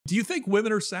do you think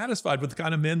women are satisfied with the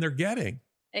kind of men they're getting?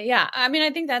 Yeah, I mean, I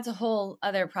think that's a whole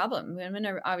other problem. Women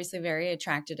are obviously very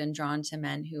attracted and drawn to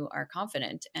men who are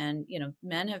confident. And,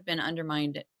 men have been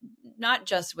undermined, not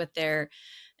just with their,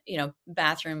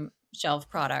 bathroom shelf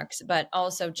products, but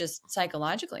also just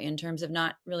psychologically in terms of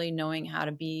not really knowing how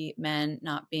to be men,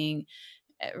 not being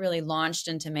really launched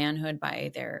into manhood by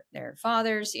their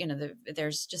fathers.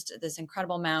 There's just this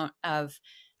incredible amount of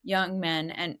young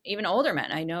men and even older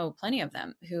men. I know plenty of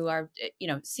them who are,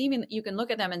 seeming, you can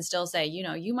look at them and still say,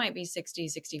 you might be 60,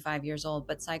 65 years old,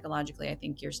 but psychologically, I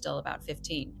think you're still about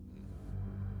 15.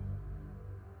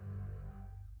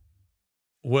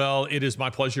 Well, it is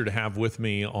my pleasure to have with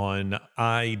me on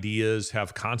Ideas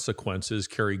Have Consequences,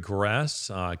 Carrie Gress.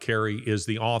 Carrie is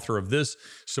the author of this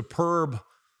superb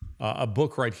a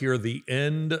book right here, The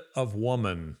End of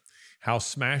Woman, How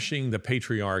Smashing the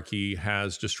Patriarchy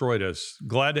Has Destroyed Us.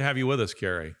 Glad to have you with us,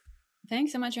 Carrie.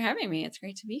 Thanks so much for having me. It's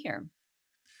great to be here.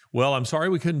 Well, I'm sorry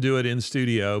we couldn't do it in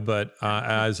studio, but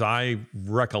as I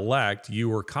recollect, you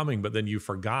were coming, but then you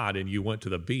forgot and you went to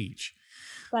the beach.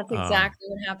 That's exactly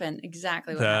what happened.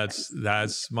 Exactly what happened.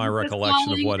 That's my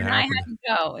recollection of what happened.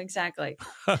 I had to go. Exactly.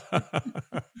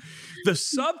 The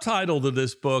subtitle to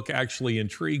this book actually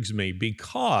intrigues me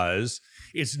because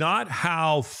it's not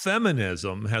how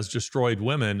feminism has destroyed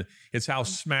women, it's how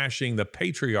smashing the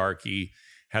patriarchy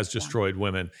has destroyed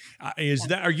women.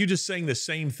 Are you just saying the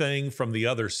same thing from the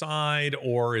other side,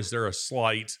 or is there a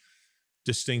slight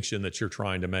distinction that you're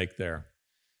trying to make there?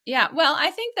 Yeah, well,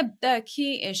 I think the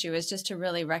key issue is just to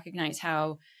really recognize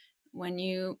how when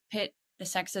you pit the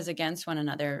sexes against one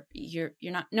another,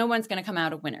 no one's going to come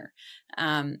out a winner.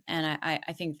 And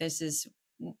I think this is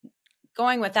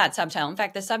going with that subtitle. In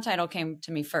fact, the subtitle came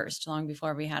to me first, long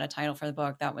before we had a title for the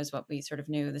book. That was what we sort of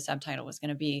knew the subtitle was going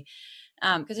to be,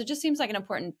 because it just seems like an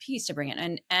important piece to bring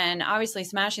in. And obviously,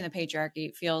 smashing the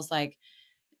patriarchy feels like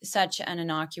such an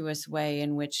innocuous way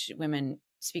in which women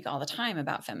speak all the time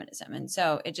about feminism. And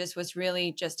so it just was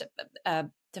really just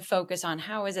to focus on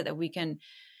how is it that we can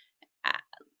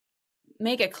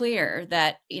make it clear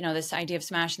that, this idea of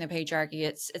smashing the patriarchy,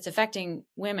 it's affecting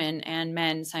women and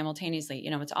men simultaneously.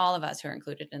 It's all of us who are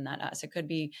included in that us. It could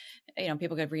be,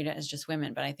 people could read it as just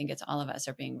women, but I think it's all of us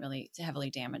are being really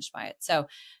heavily damaged by it. So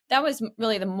that was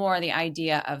really the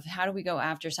idea of how do we go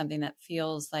after something that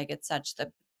feels like it's such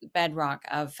the bedrock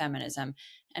of feminism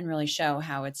and really show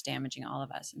how it's damaging all of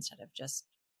us instead of just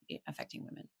affecting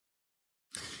women.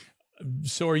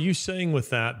 So are you saying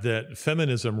with that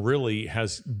feminism really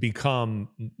has become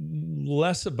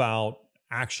less about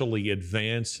actually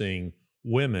advancing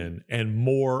women and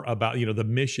more about, the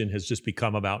mission has just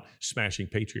become about smashing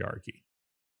patriarchy?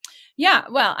 Yeah,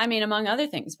 well, I mean, among other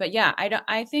things, but yeah,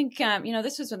 I think,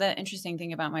 this was the interesting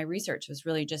thing about my research was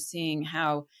really just seeing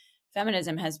how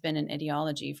feminism has been an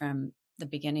ideology from the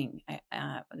beginning,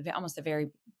 almost the very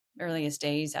earliest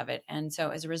days of it. And so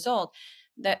as a result,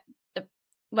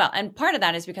 and part of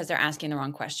that is because they're asking the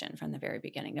wrong question from the very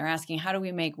beginning. They're asking, how do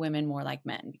we make women more like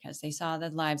men? Because they saw the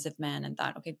lives of men and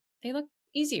thought, okay, they look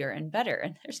easier and better.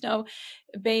 And there's no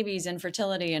babies and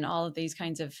fertility and all of these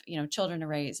kinds of, children to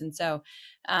raise. And so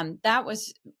that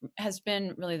has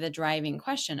been really the driving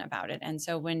question about it. And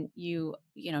so when you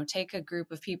take a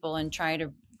group of people and try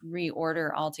to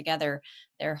reorder altogether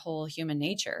their whole human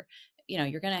nature,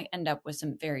 you're going to end up with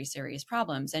some very serious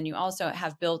problems. And you also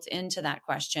have built into that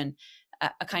question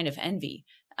a kind of envy,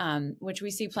 which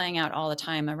we see playing out all the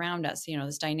time around us.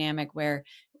 This dynamic where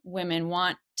women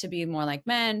want to be more like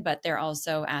men, but they're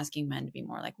also asking men to be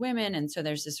more like women. And so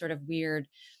there's this sort of weird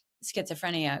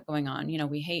schizophrenia going on.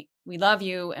 We love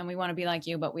you and we want to be like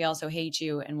you, but we also hate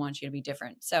you and want you to be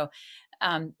different. So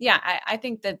I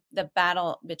think that the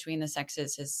battle between the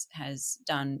sexes has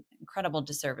done incredible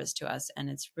disservice to us. And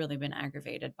it's really been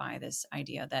aggravated by this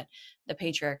idea that the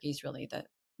patriarchy is really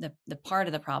the part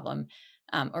of the problem,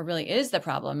 or really is the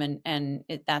problem. And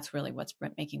that's really what's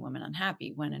making women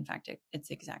unhappy, when in fact it's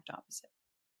the exact opposite.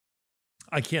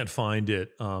 I can't find it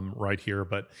right here,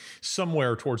 but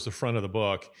somewhere towards the front of the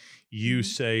book, you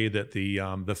say that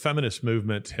the feminist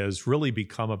movement has really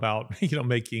become about,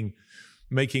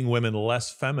 making women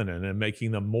less feminine and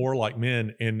making them more like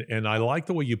men. And I like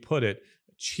the way you put it,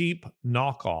 cheap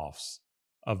knockoffs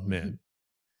of men.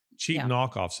 Cheap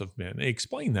knockoffs of men.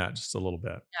 Explain that just a little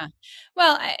bit. Yeah.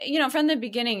 Well, from the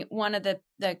beginning, one of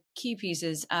the key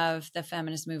pieces of the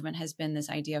feminist movement has been this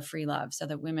idea of free love, so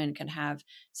that women can have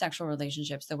sexual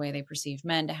relationships the way they perceive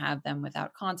men to have them,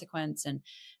 without consequence and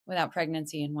without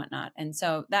pregnancy and whatnot. And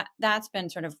so that's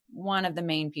been sort of one of the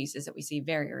main pieces that we see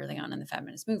very early on in the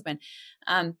feminist movement.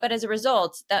 But as a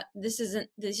result,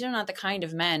 these are not the kind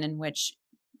of men in which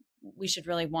we should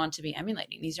really want to be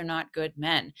emulating. These are not good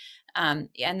men. And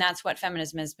that's what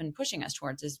feminism has been pushing us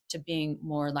towards, is to being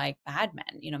more like bad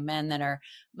men, men that are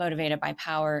motivated by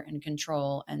power and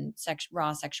control and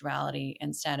raw sexuality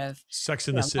instead of Sex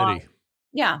in the City.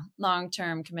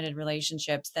 Long-term committed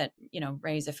relationships that,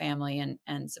 raise a family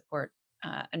and support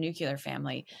a nuclear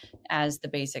family as the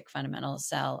basic fundamental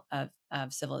cell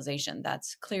of civilization.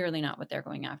 That's clearly not what they're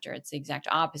going after. It's the exact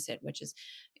opposite, which is,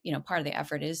 part of the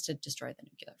effort is to destroy the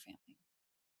nuclear family.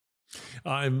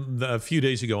 A few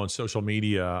days ago on social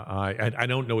media, I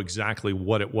don't know exactly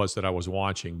what it was that I was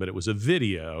watching, but it was a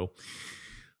video.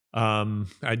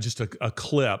 Just a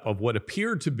clip of what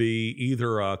appeared to be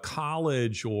either a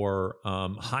college or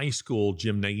high school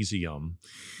gymnasium,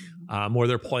 where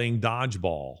they're playing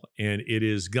dodgeball, and it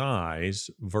is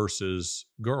guys versus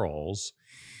girls.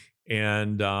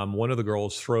 And one of the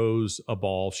girls throws a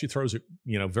ball. She throws it,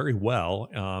 very well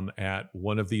at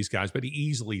one of these guys, but he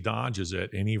easily dodges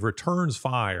it, and he returns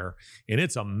fire, and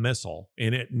it's a missile,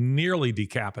 and it nearly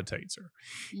decapitates her.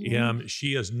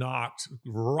 She is knocked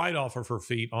right off of her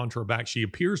feet onto her back. She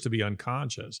appears to be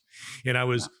unconscious. And I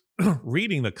was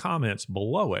reading the comments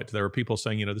below it. There were people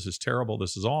saying, this is terrible,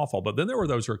 this is awful. But then there were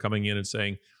those who are coming in and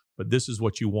saying, but this is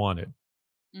what you wanted.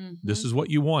 This is what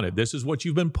you wanted. This is what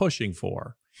you've been pushing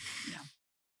for.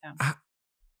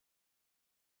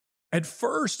 At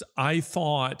first, I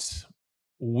thought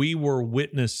we were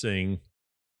witnessing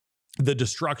the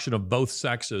destruction of both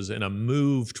sexes and a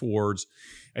move towards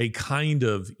a kind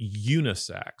of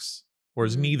unisex,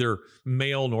 whereas neither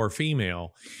male nor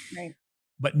female. Right.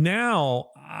 But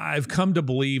now I've come to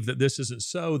believe that this isn't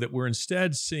so, that we're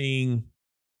instead seeing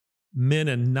men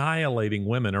annihilating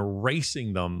women,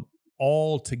 erasing them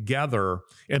all together,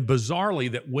 and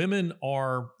bizarrely that women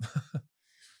are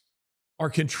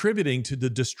contributing to the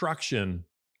destruction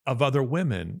of other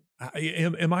women.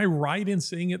 Am I right in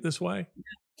seeing it this way?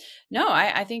 No,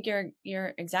 I think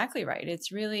you're exactly right.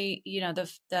 It's really,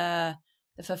 the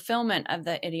fulfillment of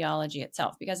the ideology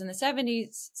itself, because in the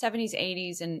 70s,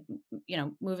 80s, and,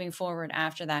 moving forward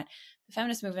after that, the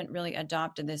feminist movement really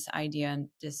adopted this idea and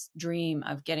this dream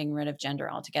of getting rid of gender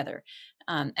altogether.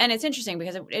 And it's interesting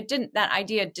because that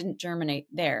idea didn't germinate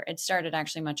there. It started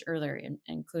actually much earlier,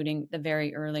 including the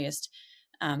very earliest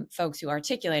folks who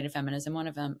articulated feminism. One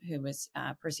of them, who was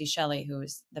Percy Shelley, who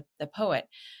was the poet.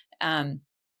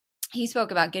 He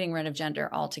spoke about getting rid of gender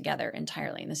altogether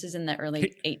entirely. And this is in the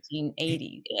early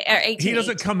 1880s. He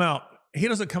doesn't come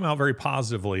out very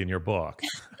positively in your book.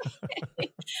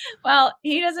 Well,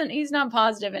 he's not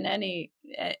positive in any,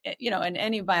 in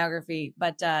any biography,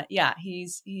 but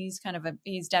he's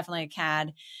definitely a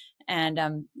cad,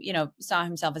 and, saw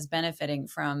himself as benefiting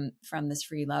from this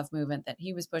free love movement that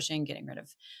he was pushing, getting rid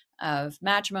of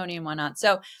matrimony and whatnot.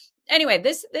 So anyway,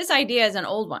 this idea is an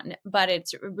old one, but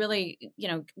it's really,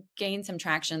 gained some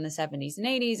traction in the 70s and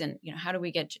 80s. And, how do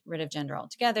we get rid of gender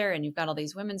altogether? And you've got all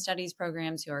these women's studies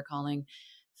programs who are calling,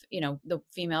 the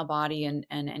female body and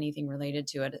anything related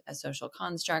to it a social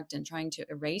construct, and trying to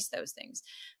erase those things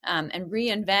and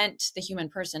reinvent the human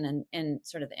person in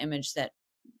sort of the image that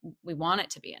we want it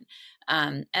to be in.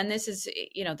 And this is,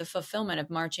 the fulfillment of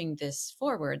marching this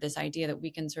forward, this idea that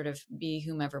we can sort of be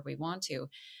whomever we want to,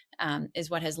 is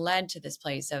what has led to this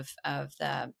place of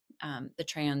the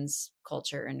trans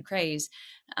culture and craze.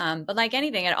 But like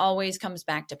anything, it always comes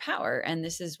back to power. And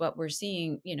this is what we're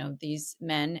seeing. These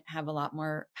men have a lot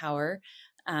more power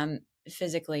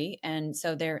physically, and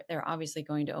so they're obviously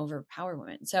going to overpower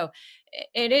women. So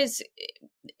it is,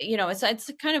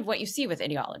 it's kind of what you see with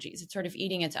ideologies. It's sort of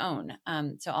eating its own.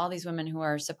 So all these women who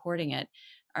are supporting it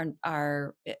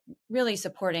are really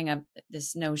supporting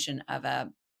this notion of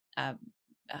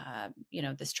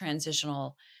this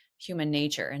transitional human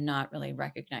nature, and not really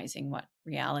recognizing what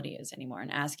reality is anymore,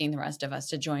 and asking the rest of us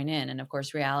to join in. And of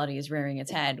course, reality is rearing its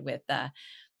head with that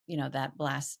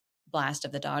blast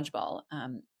of the dodgeball,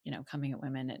 coming at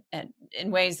women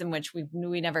in ways in which we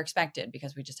never expected,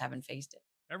 because we just haven't faced it.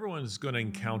 Everyone's going to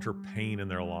encounter pain in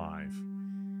their life.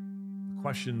 The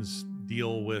questions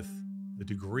deal with the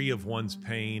degree of one's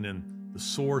pain and the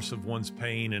source of one's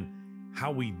pain and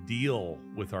how we deal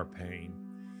with our pain.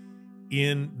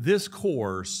 In this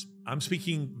course, I'm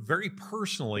speaking very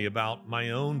personally about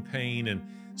my own pain and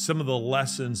some of the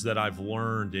lessons that I've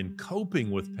learned in coping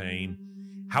with pain,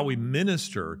 how we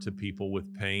minister to people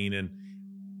with pain, and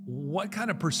what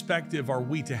kind of perspective are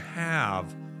we to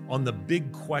have on the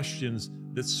big questions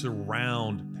that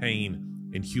surround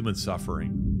pain and human suffering.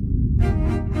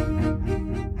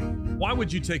 Why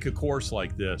would you take a course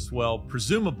like this? Well,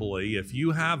 presumably, if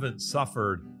you haven't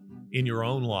suffered in your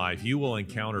own life, you will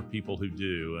encounter people who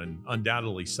do, and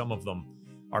undoubtedly some of them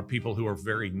are people who are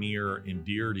very near and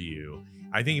dear to you.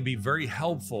 I think it'd be very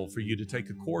helpful for you to take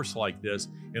a course like this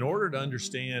in order to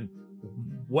understand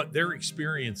what they're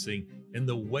experiencing and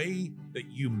the way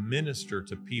that you minister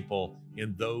to people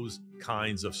in those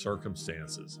kinds of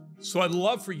circumstances. So I'd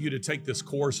love for you to take this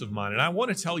course of mine. And I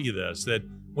want to tell you this, that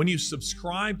when you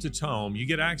subscribe to Tome, you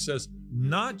get access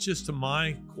not just to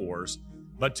my course,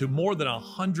 but to more than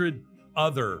 100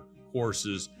 other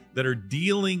courses that are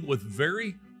dealing with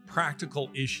very practical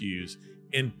issues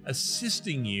and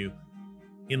assisting you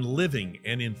in living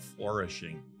and in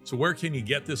flourishing. So where can you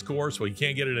get this course? Well, you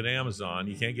can't get it at Amazon.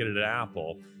 You can't get it at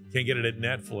Apple. You can't get it at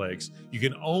Netflix. You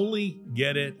can only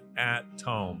get it at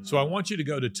Tome. So I want you to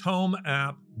go to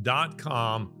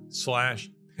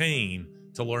tomeapp.com/pain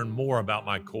to learn more about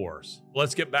my course.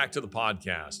 Let's get back to the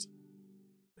podcast.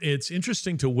 It's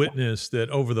interesting to witness that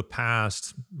over the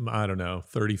past,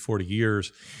 30, 40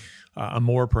 years,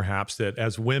 more perhaps, that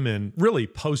as women, really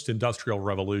post-industrial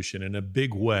revolution in a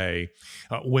big way,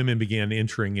 women began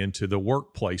entering into the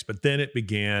workplace, but then it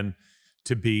began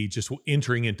to be just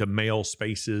entering into male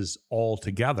spaces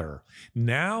altogether.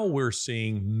 Now we're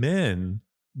seeing men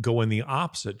go in the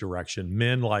opposite direction.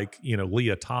 Men like,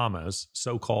 Leah Thomas,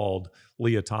 so-called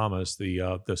Leah Thomas,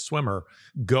 the swimmer,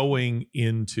 going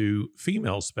into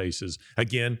female spaces.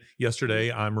 Again,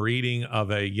 yesterday I'm reading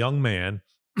of a young man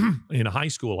in high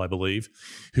school, I believe,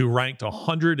 who ranked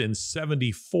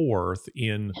 174th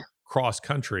in cross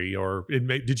country.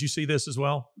 Did you see this as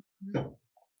well?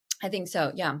 I think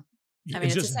so. Yeah. I mean,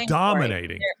 it's just the same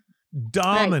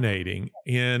dominating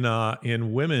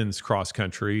in women's cross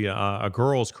country, a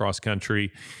girls cross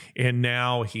country, and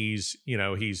now he's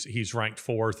ranked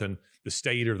fourth in the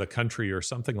state or the country or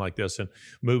something like this, and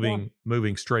moving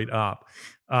straight up.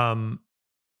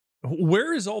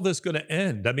 Where is all this going to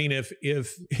end? I mean,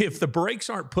 if the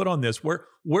brakes aren't put on this, where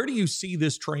do you see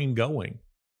this train going?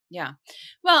 Yeah.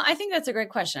 Well, I think that's a great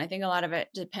question. I think a lot of it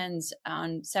depends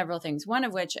on several things. One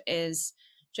of which is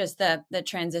just the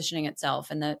transitioning itself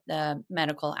and the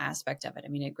medical aspect of it. I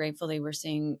mean, gratefully, we're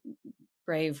seeing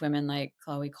brave women like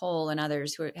Chloe Cole and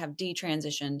others who have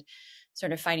detransitioned,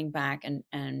 sort of fighting back and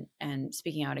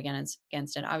speaking out against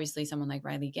it. Obviously, someone like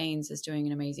Riley Gaines is doing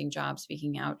an amazing job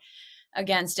speaking out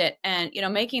against it, and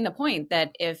making the point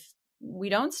that if we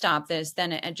don't stop this,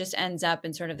 then it just ends up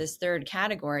in sort of this third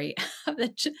category of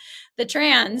the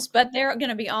trans, but they're going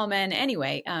to be all men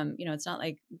anyway. It's not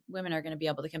like women are going to be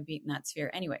able to compete in that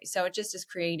sphere anyway. So it just is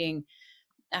creating,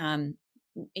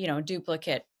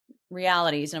 duplicate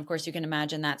realities. And of course, you can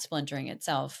imagine that splintering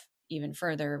itself even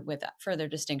further with further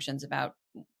distinctions about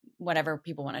whatever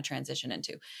people want to transition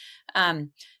into.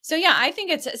 So yeah, I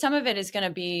think some of it is going to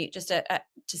be just to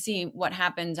see what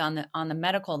happens on the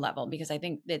medical level, because I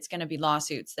think it's going to be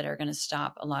lawsuits that are going to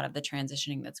stop a lot of the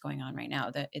transitioning that's going on right now.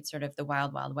 That it's sort of the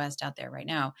wild, wild west out there right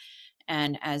now.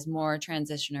 And as more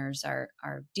transitioners are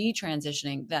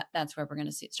detransitioning, that's where we're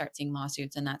going to start seeing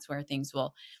lawsuits, and that's where things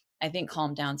will, I think,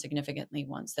 calm down significantly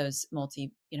once those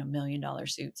multi-million-dollar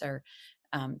suits are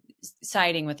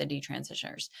siding with the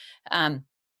detransitioners.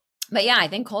 But yeah, I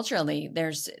think culturally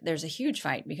there's a huge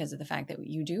fight because of the fact that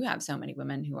you do have so many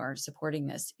women who are supporting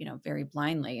this, very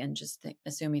blindly, and just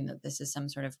assuming that this is some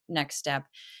sort of next step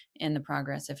in the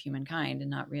progress of humankind, and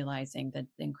not realizing the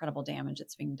incredible damage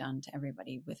that's being done to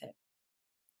everybody with it.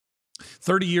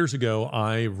 30 years ago,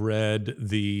 I read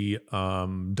the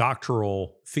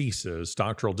doctoral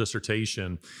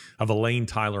dissertation of Elaine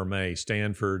Tyler May,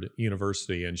 Stanford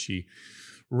University, and she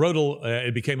wrote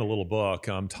it became a little book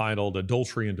titled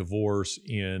 "Adultery and Divorce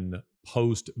in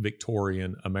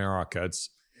Post-Victorian America." It's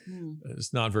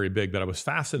not very big, but I was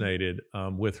fascinated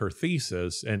with her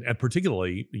thesis, and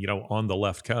particularly, on the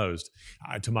left coast.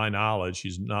 To my knowledge,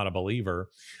 she's not a believer.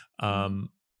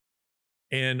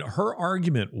 And her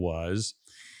argument was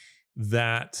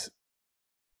that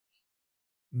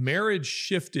marriage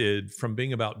shifted from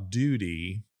being about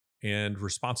duty and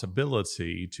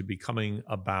responsibility to becoming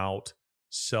about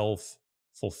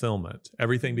self-fulfillment.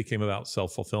 Everything became about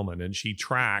self-fulfillment. And she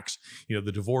tracks, the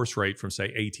divorce rate from, say,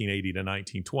 1880 to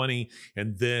 1920.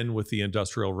 And then with the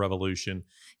Industrial Revolution,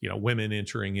 women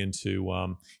entering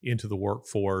into the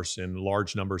workforce in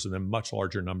large numbers, and then much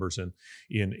larger numbers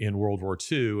in World War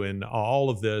II. And all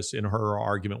of this, in her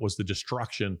argument, was the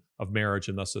destruction of marriage,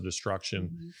 and thus the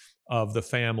destruction of the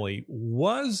family.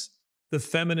 Was the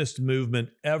feminist movement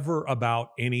ever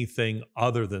about anything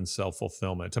other than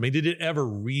self-fulfillment? I mean, did it ever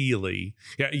really?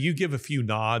 Yeah, you give a few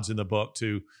nods in the book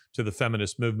to the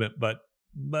feminist movement, but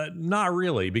not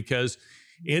really, because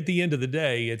at the end of the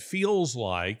day, it feels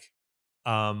like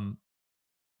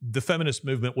the feminist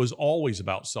movement was always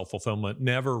about self-fulfillment,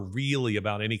 never really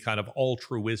about any kind of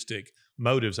altruistic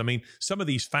motives. I mean, some of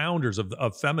these founders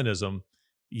of feminism,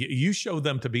 you show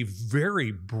them to be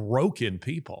very broken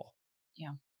people.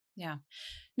 Yeah. Yeah.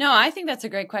 No, I think that's a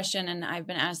great question. And I've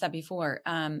been asked that before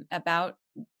about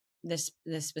this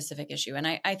specific issue. And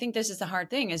I think this is the hard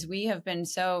thing is we have been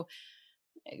so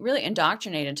really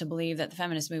indoctrinated to believe that the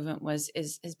feminist movement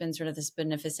has been sort of this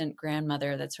beneficent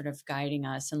grandmother that's sort of guiding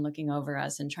us and looking over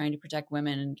us and trying to protect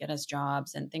women and get us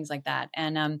jobs and things like that.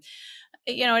 And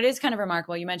it is kind of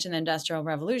remarkable. You mentioned the Industrial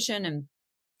Revolution, and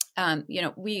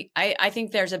I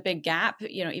think there's a big gap,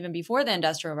 even before the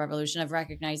Industrial Revolution, of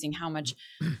recognizing how much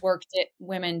work that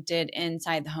women did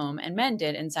inside the home and men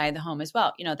did inside the home as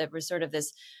well. There was sort of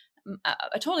this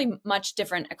a totally much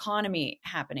different economy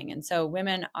happening. And so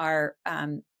women are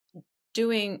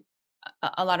doing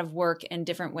a lot of work in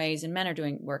different ways, and men are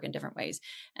doing work in different ways.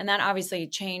 And that obviously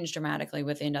changed dramatically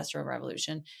with the Industrial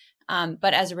Revolution.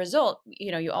 But as a result,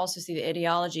 you also see the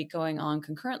ideology going on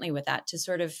concurrently with that to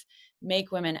sort of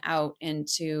make women out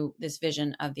into this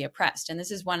vision of the oppressed. And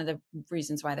this is one of the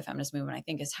reasons why the feminist movement, I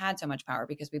think, has had so much power,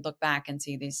 because we look back and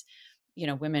see these,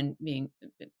 women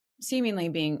seemingly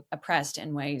being oppressed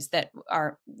in ways that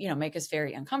are, make us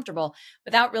very uncomfortable,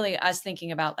 without really us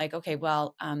thinking about like, okay,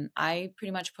 well, I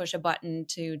pretty much push a button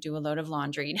to do a load of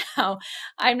laundry. Now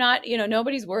I'm not,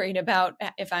 nobody's worried about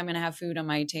if I'm going to have food on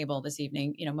my table this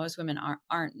evening. Most women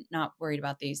aren't not worried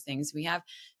about these things. We have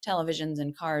televisions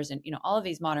and cars and, all of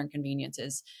these modern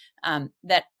conveniences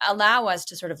that allow us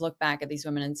to sort of look back at these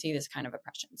women and see this kind of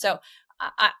oppression. So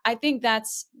I think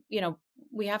that's,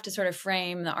 we have to sort of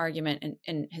frame the argument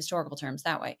in historical terms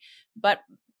that way. But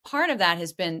part of that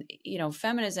has been,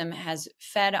 feminism has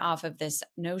fed off of this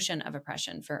notion of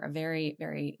oppression for a very,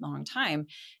 very long time.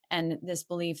 And this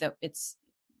belief that it's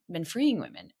been freeing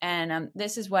women. And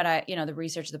this is what the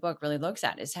research of the book really looks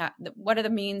at, is what are the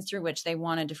means through which they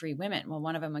wanted to free women? Well,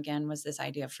 one of them, again, was this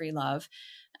idea of free love,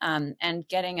 and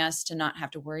getting us to not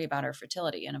have to worry about our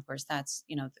fertility. And of course, that's,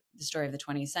 the story of the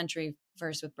 20th century,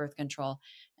 first with birth control,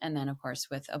 and then of course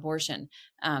with abortion.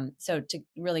 So to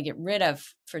really get rid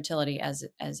of fertility as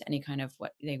any kind of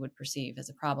what they would perceive as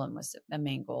a problem was the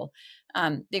main goal.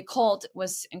 The occult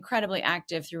was incredibly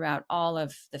active throughout all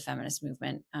of the feminist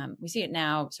movement. We see it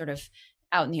now sort of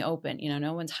out in the open.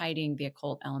 No one's hiding the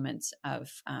occult elements of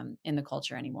in the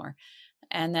culture anymore.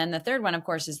 And then the third one, of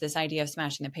course, is this idea of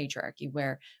smashing the patriarchy,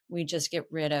 where we just get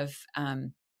rid of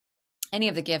any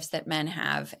of the gifts that men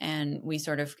have, and we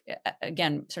sort of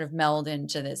meld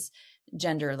into this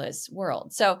genderless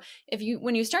world. So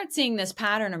when you start seeing this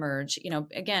pattern emerge,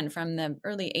 again, from the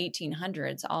early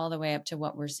 1800s all the way up to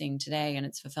what we're seeing today and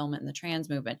its fulfillment in the trans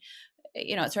movement,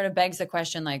 it sort of begs the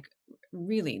question, like,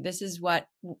 really, this is what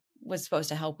was supposed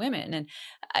to help women. And,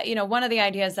 one of the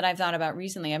ideas that I've thought about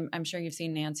recently, I'm sure you've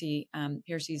seen Nancy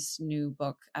Pearcey's new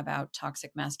book about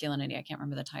toxic masculinity. I can't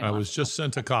remember the title. I was just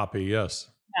sent a copy. Yes.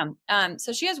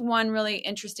 So she has one really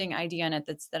interesting idea in it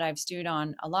that I've stewed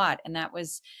on a lot. And that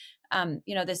was,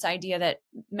 this idea that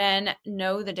men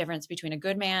know the difference between a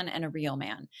good man and a real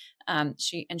man.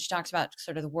 She talks about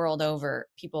sort of the world over,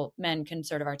 men can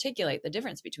sort of articulate the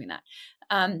difference between that.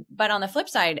 But on the flip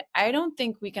side, I don't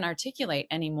think we can articulate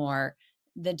anymore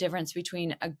the difference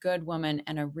between a good woman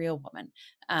and a real woman,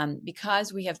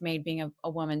 because we have made being a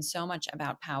woman so much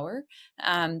about power,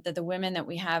 that the women that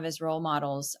we have as role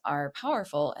models are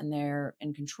powerful, and they're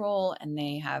in control, and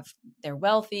they're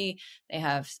wealthy, they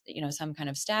have, some kind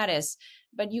of status.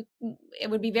 But it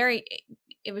would be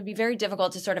very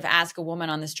difficult to sort of ask a woman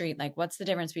on the street, like, what's the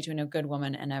difference between a good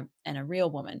woman and a real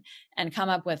woman, and come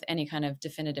up with any kind of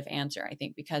definitive answer, I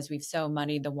think, because we've so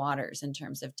muddied the waters in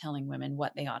terms of telling women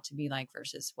what they ought to be like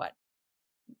versus what,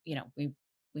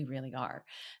 we really are.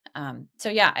 So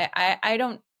yeah,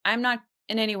 I'm not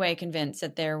in any way convinced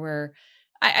that there were,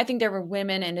 I think there were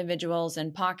women, individuals,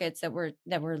 and pockets that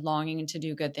were longing to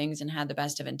do good things and had the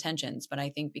best of intentions. But I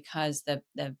think because the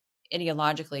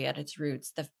ideologically at its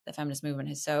roots, the feminist movement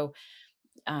is so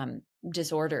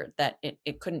disordered that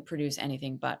it couldn't produce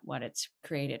anything but what it's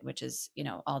created, which is,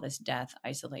 all this death,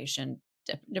 isolation,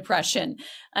 depression,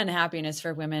 unhappiness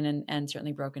for women, and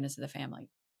certainly brokenness of the family.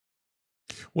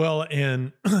 Well,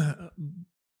 and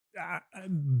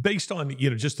based on,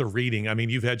 just the reading, I mean,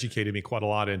 you've educated me quite a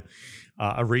lot in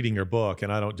reading your book,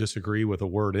 and I don't disagree with a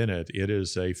word in it. It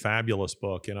is a fabulous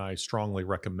book, and I strongly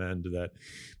recommend that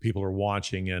people are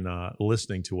watching and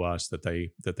listening to us that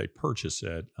they purchase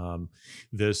it.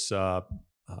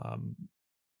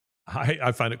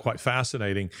 I find it quite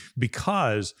fascinating,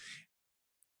 because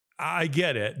I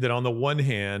get it that on the one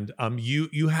hand,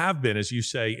 you have been, as you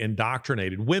say,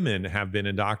 indoctrinated. Women have been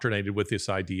indoctrinated with this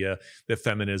idea that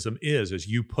feminism is, as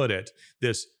you put it,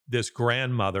 this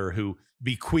grandmother who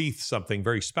bequeaths something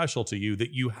very special to you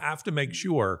that you have to make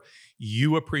sure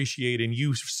you appreciate, and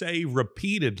you say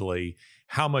repeatedly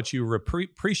how much you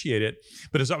appreciate it.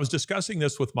 But as I was discussing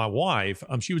this with my wife,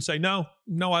 she would say, no,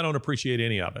 I don't appreciate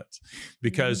any of it,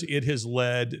 because it has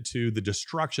led to the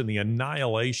destruction, the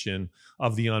annihilation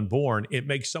of the unborn. It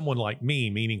makes someone like me,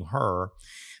 meaning her,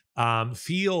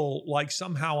 feel like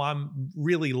somehow I'm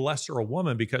really lesser a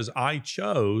woman because I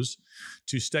chose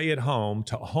to stay at home,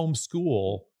 to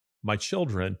homeschool my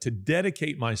children, to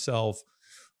dedicate myself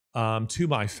to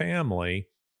my family,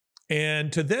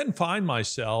 and to then find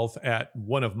myself at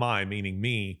one of my, meaning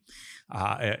me,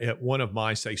 at one of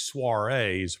my, say,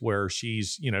 soirees where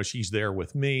she's there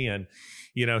with me, and,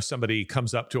 somebody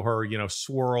comes up to her,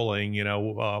 swirling,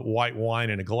 white wine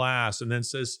in a glass, and then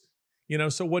says,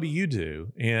 so what do you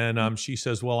do? And she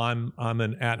says, well, I'm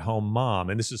an at-home mom.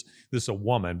 And this is a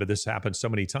woman, but this happens so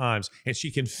many times. And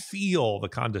she can feel the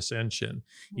condescension,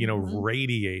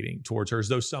 radiating towards her, as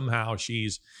though somehow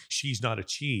she's not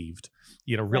achieved,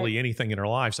 really anything in her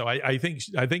life. So I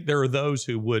think there are those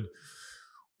who would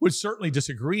certainly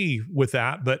disagree with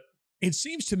that, but it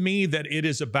seems to me that it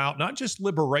is about not just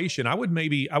liberation. I would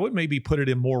maybe put it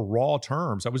in more raw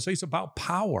terms. I would say it's about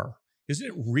power. Isn't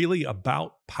it really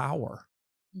about power?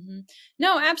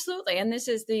 No, absolutely. And this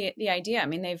is the idea. I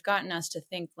mean, they've gotten us to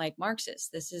think like Marxists.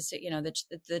 This is,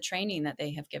 the training that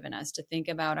they have given us to think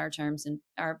about our terms and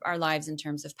our lives in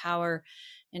terms of power,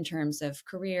 in terms of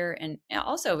career, and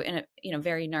also in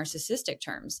very narcissistic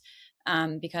terms,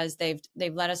 because they've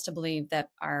led us to believe that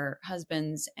our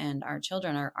husbands and our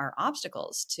children are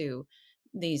obstacles to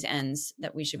these ends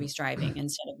that we should be striving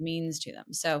instead of means to them.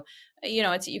 So,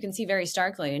 you can see very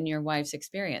starkly in your wife's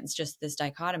experience, just this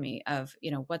dichotomy of,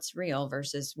 what's real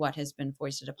versus what has been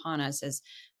foisted upon us as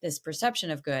this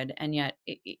perception of good. And yet,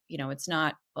 it's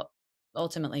not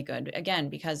ultimately good, again,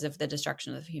 because of the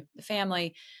destruction of the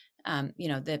family,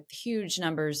 the huge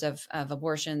numbers of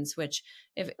abortions, which,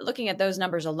 if looking at those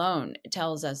numbers alone, it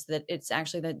tells us that it's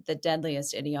actually the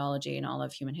deadliest ideology in all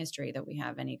of human history that we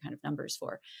have any kind of numbers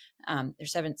for.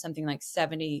 There's something like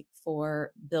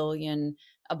 74 billion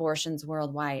abortions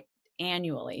worldwide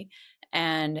annually.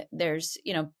 And there's,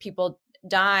 people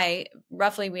die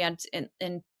roughly. We had in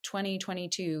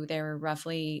 2022, there were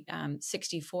roughly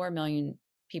 64 million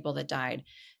people that died.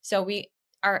 So we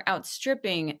are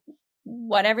outstripping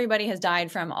what everybody has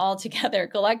died from altogether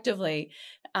collectively,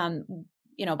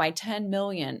 by 10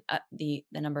 million, the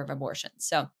number of abortions.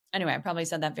 So anyway, I probably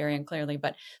said that very unclearly,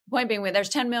 but the point being, there's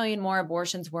 10 million more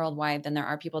abortions worldwide than there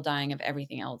are people dying of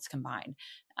everything else combined.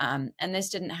 And this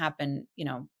didn't happen,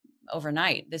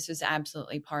 overnight. This was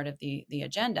absolutely part of the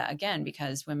agenda, again,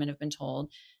 because women have been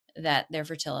told that their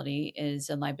fertility is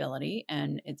a liability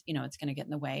and it's going to get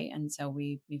in the way. And so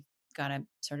we've got to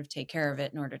sort of take care of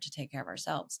it in order to take care of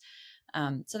ourselves.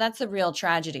 So that's the real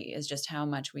tragedy, is just how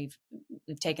much we've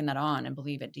taken that on and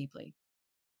believe it deeply.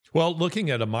 Well, looking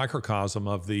at a microcosm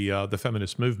of the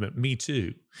feminist movement, Me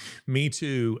Too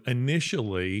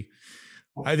initially,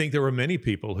 I think there were many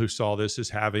people who saw this as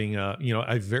having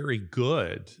a very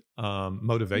good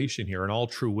motivation here, an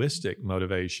altruistic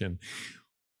motivation. Yeah.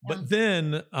 But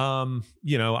then,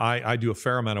 I do a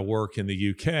fair amount of work in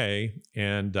the UK,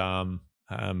 and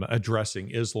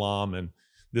addressing Islam and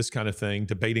this kind of thing,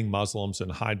 debating Muslims in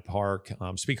Hyde Park,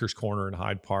 Speaker's Corner in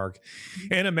Hyde Park,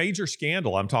 and a major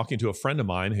scandal. I'm talking to a friend of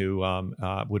mine who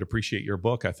would appreciate your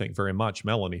book, I think, very much,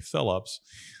 Melanie Phillips,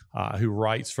 who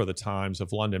writes for the Times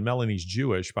of London. Melanie's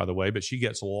Jewish, by the way, but she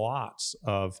gets lots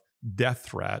of death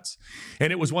threats.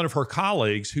 And it was one of her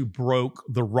colleagues who broke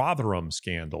the Rotherham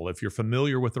scandal. If you're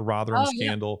familiar with the Rotherham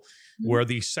scandal, where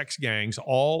these sex gangs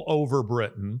all over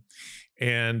Britain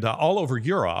and all over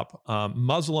Europe,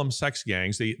 Muslim sex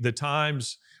gangs, the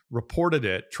Times reported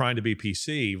it, trying to be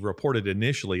PC, reported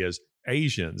initially as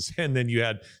Asians. And then you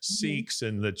had Sikhs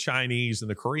and the Chinese and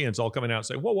the Koreans all coming out and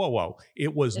say, whoa,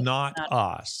 it was not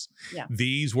us. Yeah.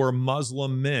 These were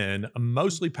Muslim men,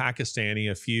 mostly Pakistani,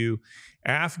 a few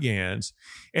Afghans.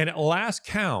 And at last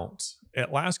count,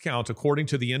 according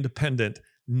to The Independent,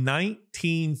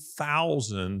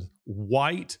 19,000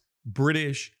 white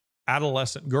British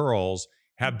adolescent girls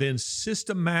have been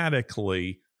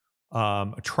systematically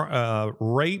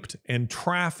raped and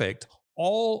trafficked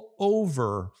all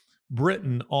over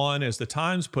Britain on, as the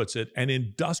Times puts it, an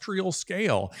industrial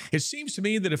scale. It seems to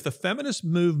me that if the feminist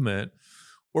movement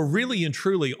were really and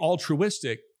truly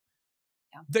altruistic,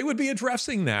 they would be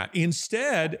addressing that.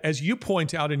 Instead, as you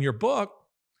point out in your book,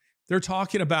 They're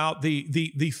talking about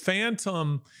the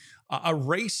phantom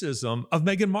racism of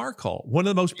Meghan Markle, one of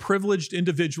the most privileged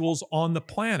individuals on the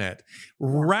planet, Yeah.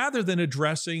 rather than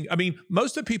addressing. I mean,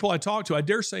 most of the people I talk to, I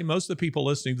dare say most of the people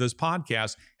listening to this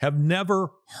podcast have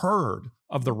never heard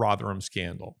of the Rotherham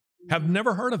scandal, have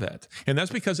never heard of it. And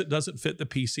that's because it doesn't fit the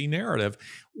PC narrative.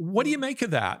 What do you make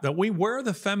of that? That where are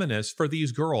the feminists for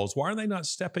these girls? Why are they not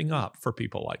stepping up for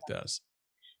people like this?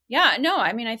 Yeah, no,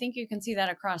 I mean, I think you can see that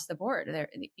across the board. There,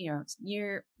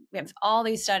 we have all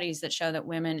these studies that show that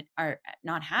women are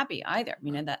not happy either. I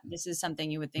mean, and that this is something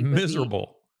you would think would be,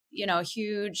 Miserable. a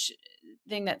huge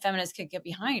thing that feminists could get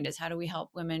behind, is how do we help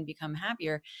women become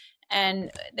happier?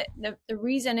 And the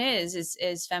reason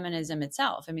is feminism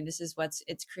itself. I mean, this is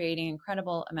it's creating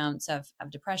incredible amounts of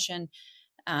depression,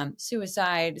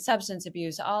 suicide, substance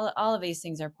abuse. All of these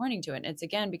things are pointing to it. And it's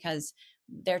again because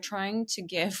they're trying to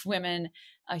give women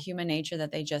a human nature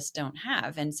that they just don't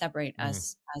have, and separate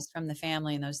us from the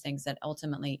family and those things that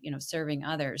ultimately, serving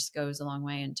others goes a long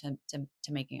way into to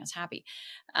making us happy.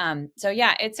 So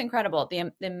yeah, it's incredible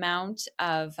the amount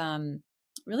of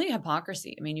really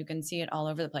hypocrisy. I mean, you can see it all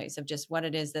over the place of just what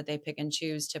it is that they pick and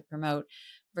choose to promote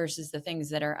versus the things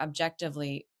that are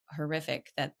objectively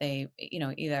horrific that they,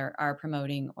 either are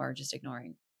promoting or just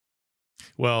ignoring.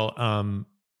 Well,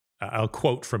 I'll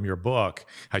quote from your book.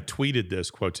 I tweeted this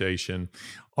quotation.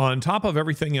 On top of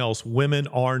everything else, women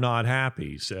are not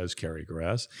happy, says Carrie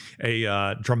Gress.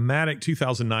 A dramatic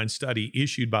 2009 study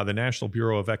issued by the National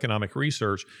Bureau of Economic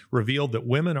Research revealed that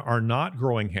women are not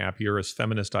growing happier as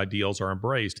feminist ideals are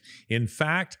embraced. In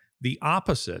fact, the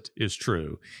opposite is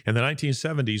true. In the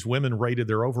 1970s, women rated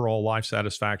their overall life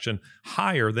satisfaction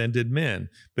higher than did men,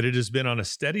 but it has been on a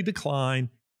steady decline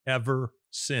ever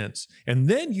since. And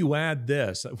then you add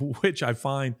this, which I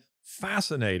find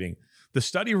fascinating. The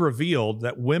study revealed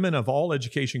that women of all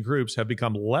education groups have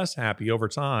become less happy over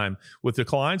time, with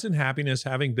declines in happiness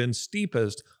having been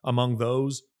steepest among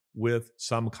those with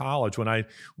some college. When I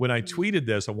tweeted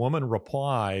this, a woman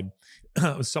replied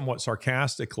somewhat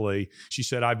sarcastically. She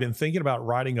said, "I've been thinking about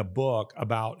writing a book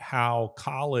about how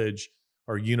college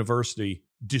or university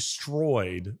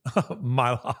destroyed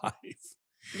my life."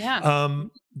 Yeah.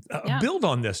 Yeah. Build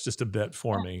on this just a bit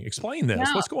for me. Explain this.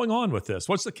 No. What's going on with this?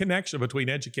 What's the connection between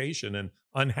education and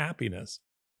unhappiness?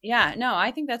 Yeah. No, I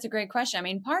think that's a great question. I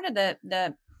mean, part of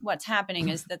the what's happening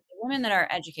is that the women that are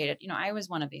educated, I was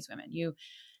one of these women. You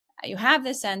have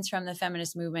this sense from the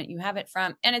feminist movement. You have it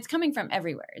from, and it's coming from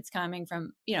everywhere. It's coming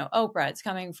from, Oprah. It's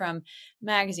coming from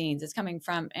magazines. It's coming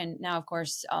from, and now, of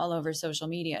course, all over social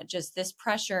media, just this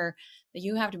pressure that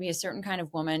you have to be a certain kind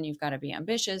of woman. You've got to be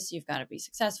ambitious. You've got to be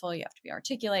successful. You have to be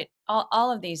articulate,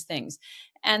 all of these things.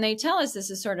 And they tell us this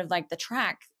is sort of like the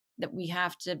track that we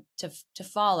have to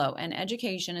follow. And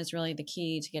education is really the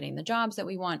key to getting the jobs that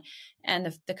we want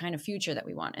and the kind of future that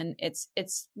we want. And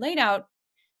it's laid out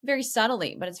very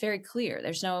subtly, but it's very clear.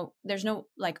 There's no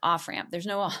like off ramp. There's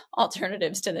no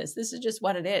alternatives to this. This is just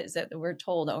what it is that we're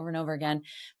told over and over again.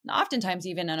 Oftentimes,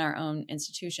 even in our own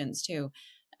institutions too,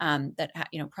 that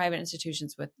private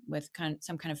institutions with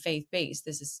some kind of faith base.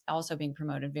 This is also being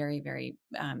promoted very, very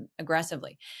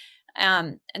aggressively.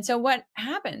 And so what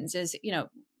happens is,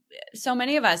 so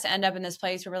many of us end up in this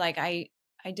place where we're like, I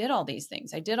did all these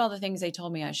things. I did all the things they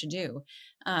told me I should do.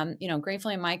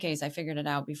 Gratefully in my case, I figured it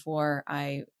out before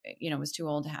I, was too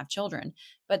old to have children.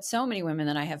 But so many women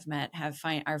that I have met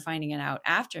are finding it out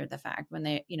after the fact when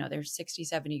they're 60,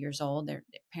 70 years old. Their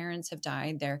parents have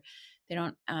died.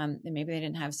 Maybe they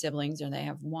didn't have siblings or they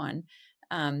have one.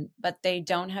 But they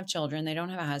don't have children. They don't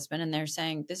have a husband. And they're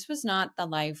saying, this was not the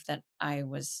life that I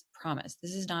was promised.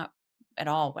 This is not at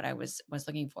all what I was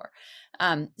looking for.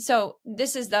 So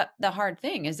this is the hard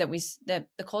thing, is that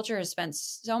the culture has spent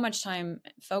so much time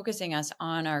focusing us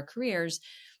on our careers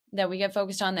that we get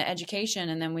focused on the education.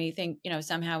 And then we think,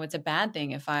 somehow it's a bad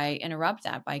thing if I interrupt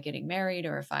that by getting married,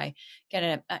 or if I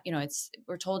get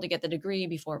we're told to get the degree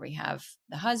before we have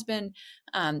the husband,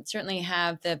 certainly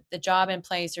have the job in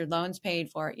place or loans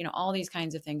paid for, all these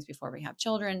kinds of things before we have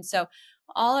children. So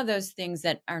all of those things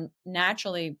that are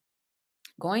naturally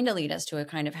going to lead us to a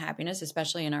kind of happiness,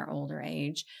 especially in our older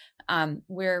age,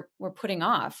 we're putting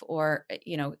off, or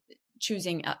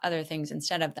choosing other things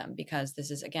instead of them, because this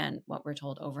is, again, what we're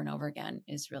told over and over again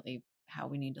is really how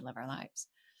we need to live our lives.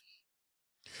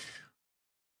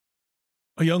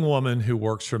 A young woman who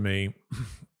works for me,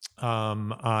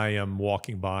 I am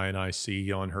walking by and I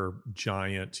see on her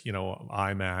giant,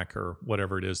 iMac or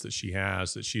whatever it is that she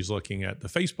has, that she's looking at the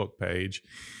Facebook page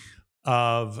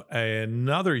of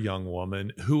another young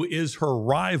woman who is her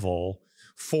rival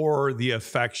for the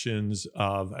affections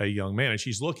of a young man. And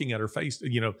she's looking at her face,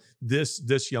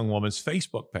 this young woman's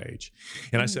Facebook page.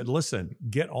 And I said, listen,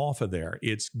 get off of there.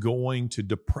 It's going to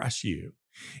depress you.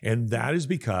 And that is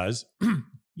because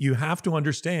you have to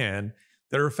understand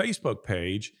that her Facebook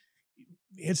page,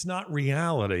 it's not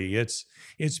reality.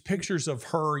 It's pictures of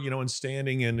her, and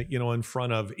standing in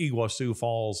front of Iguazu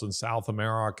Falls in South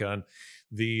America, and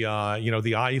the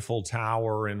Eiffel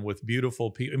Tower, and with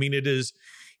beautiful people. I mean, it is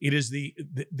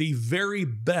the very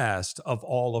best of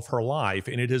all of her life,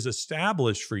 and it has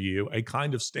established for you a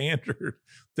kind of standard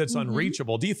that's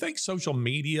unreachable. Do you think social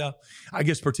media, I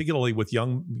guess particularly with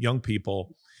young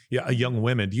people, young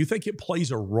women, do you think it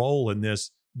plays a role in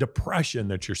this depression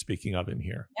that you're speaking of in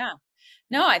here? Yeah.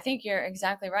 No, I think you're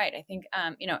exactly right. I think,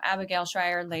 Abigail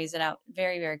Shrier lays it out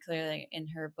very, very clearly in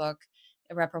her book,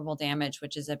 Irreparable Damage,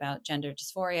 which is about gender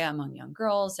dysphoria among young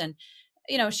girls. And,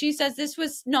 she says this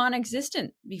was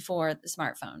non-existent before the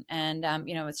smartphone. And,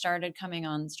 it started coming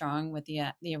on strong with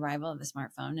the arrival of the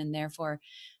smartphone. And therefore,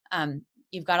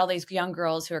 you've got all these young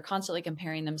girls who are constantly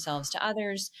comparing themselves to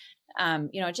others.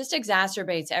 It just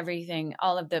exacerbates everything,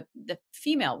 all of the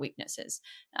female weaknesses.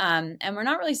 And we're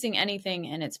not really seeing anything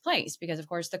in its place because, of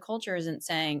course, the culture isn't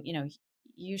saying,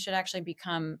 you should actually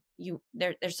become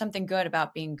there's something good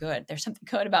about being good. There's something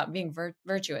good about being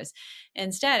virtuous.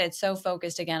 Instead, it's so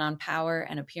focused again on power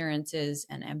and appearances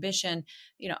and ambition,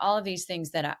 all of these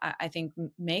things that I think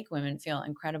make women feel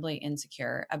incredibly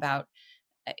insecure about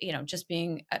just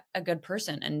being a good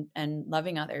person and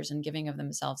loving others and giving of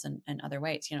themselves in other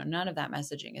ways. None of that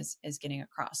messaging is getting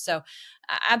across. So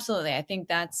absolutely. I think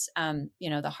that's,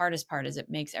 the hardest part is it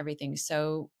makes everything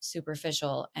so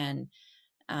superficial and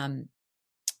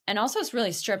also it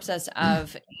really strips us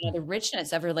of the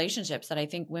richness of relationships that I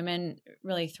think women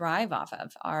really thrive off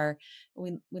of.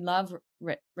 We love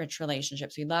rich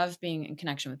relationships. We love being in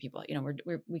connection with people.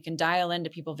 We can dial into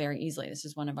people very easily. This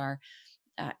is one of our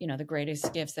the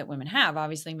greatest gifts that women have.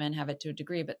 Obviously men have it to a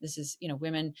degree, but this is,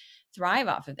 women thrive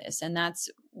off of this. And that's,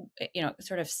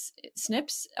 sort of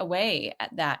snips away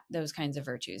at those kinds of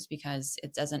virtues because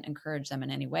it doesn't encourage them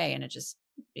in any way. And it just,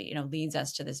 leads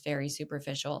us to this very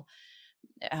superficial,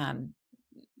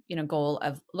 goal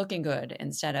of looking good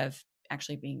instead of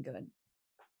actually being good.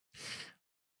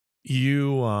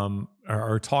 You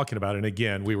are talking about, and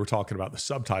again, we were talking about the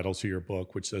subtitle to your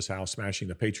book, which says How Smashing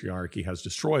the Patriarchy Has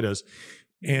Destroyed Us.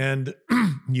 And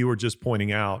you were just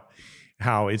pointing out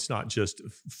how it's not just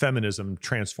feminism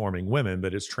transforming women,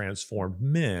 but it's transformed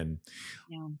men.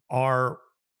 Yeah. Are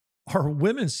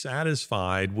women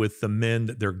satisfied with the men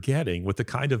that they're getting, with the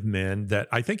kind of men that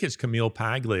I think it's Camille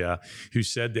Paglia who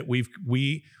said that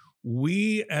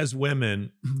we as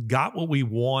women got what we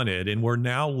wanted, and we're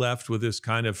now left with this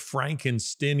kind of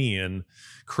Frankensteinian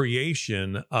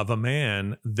creation of a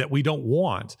man that we don't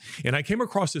want. And I came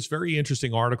across this very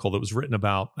interesting article that was written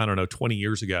about, 20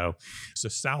 years ago. It's a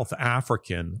South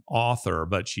African author,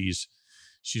 but she's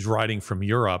writing from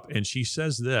Europe, and she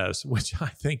says this, which I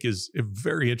think is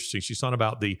very interesting. She's talking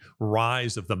about the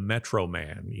rise of the Metro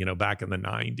Man, back in the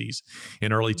 90s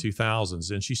and early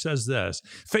 2000s. And she says this: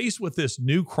 faced with this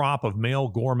new crop of male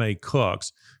gourmet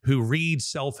cooks who read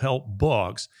self-help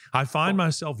books, I find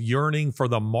myself yearning for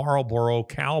the Marlboro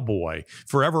cowboy,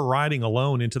 forever riding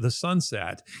alone into the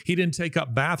sunset. He didn't take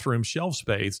up bathroom shelf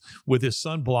space with his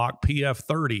sunblock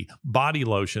PF30, body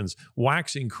lotions,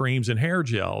 waxing creams, and hair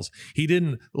gels. He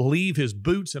didn't leave his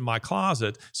boots in my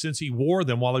closet since he wore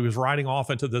them while he was riding off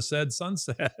into the said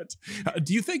sunset.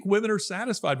 Do you think women are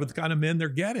satisfied with the kind of men they're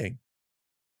getting?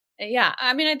 Yeah.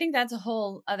 I mean, I think that's a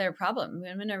whole other problem.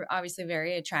 Women are obviously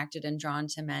very attracted and drawn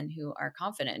to men who are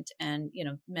confident. And,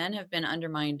 men have been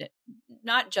undermined,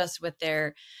 not just with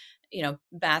their,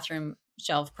 bathroom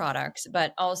shelf products,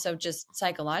 but also just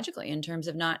psychologically in terms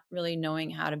of not really knowing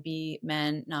how to be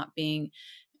men, not being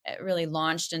really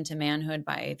launched into manhood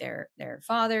by their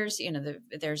fathers.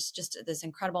 There's just this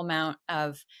incredible amount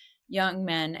of young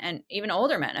men and even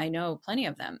older men. I know plenty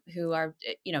of them who are,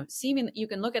 seeming, you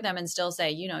can look at them and still say,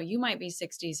 you might be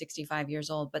 60, 65 years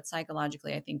old, but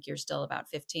psychologically, I think you're still about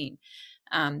 15,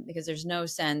 because there's no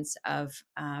sense of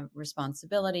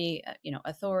responsibility,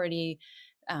 authority,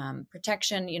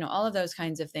 protection, all of those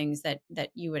kinds of things that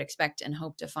you would expect and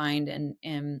hope to find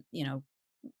in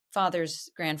fathers,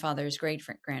 grandfathers, great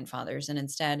grandfathers. And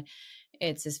instead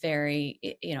it's this very,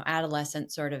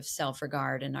 adolescent sort of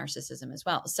self-regard and narcissism as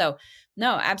well. So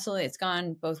no, absolutely. It's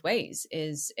gone both ways.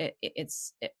 It's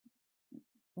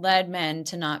led men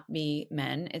to not be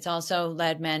men. It's also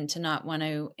led men to not want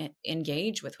to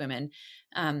engage with women,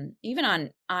 even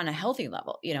on a healthy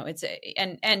level.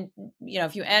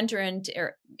 If you enter into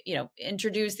or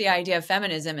introduce the idea of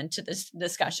feminism into this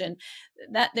discussion,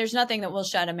 that there's nothing that will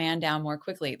shut a man down more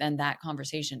quickly than that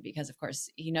conversation, because of course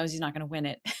he knows he's not going to win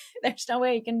it. There's no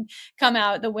way he can come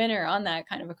out the winner on that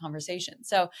kind of a conversation.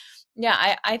 So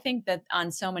yeah, I think that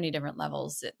on so many different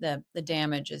levels, the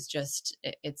damage is just,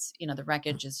 it's, the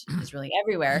wreckage is really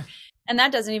everywhere. And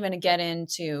that doesn't even get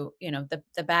into,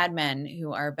 the bad men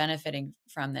who are benefiting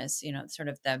from this, sort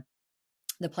of the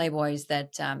playboys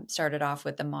that started off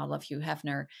with the model of Hugh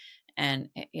Hefner, and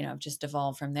just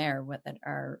evolved from there, what that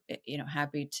are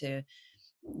happy to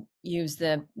use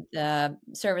the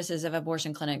services of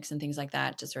abortion clinics and things like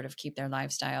that to sort of keep their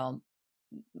lifestyle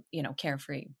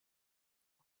carefree.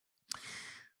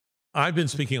 I've been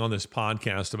speaking on this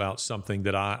podcast about something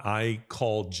that I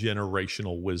call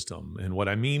generational wisdom. And what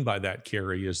I mean by that,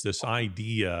 Carrie, is this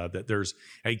idea that there's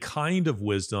a kind of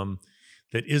wisdom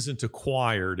that isn't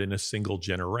acquired in a single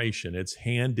generation. It's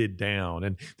handed down.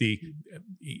 And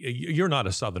you're not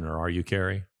a Southerner, are you,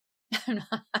 Carrie? I'm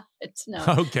not. No.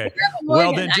 Okay.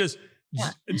 Well, then just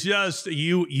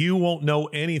you won't know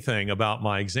anything about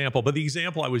my example. But the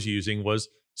example I was using was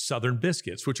Southern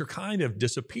biscuits, which are kind of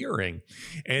disappearing.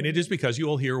 And it is because you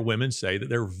will hear women say that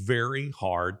they're very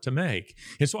hard to make.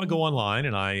 And so I go online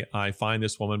and I find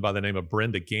this woman by the name of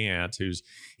Brenda Gant, who's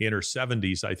in her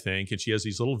 70s, I think. And she has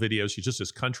these little videos. She's just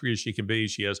as country as she can be.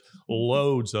 She has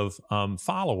loads of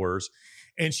followers.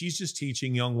 And she's just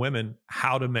teaching young women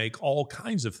how to make all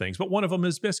kinds of things. But one of them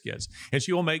is biscuits. And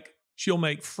she'll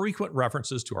make frequent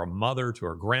references to her mother, to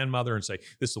her grandmother, and say,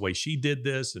 this is the way she did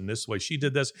this, and this is the way she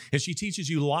did this. And she teaches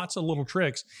you lots of little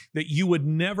tricks that you would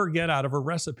never get out of a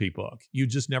recipe book. You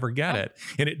just never get it.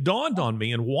 And it dawned on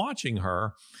me in watching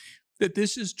her that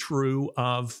this is true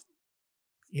of,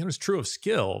 it's true of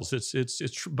skills.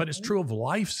 But it's true of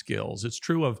life skills. It's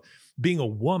true of being a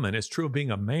woman. It's true of being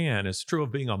a man. It's true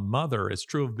of being a mother. It's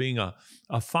true of being a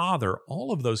father,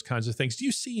 all of those kinds of things. Do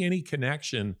you see any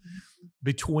connection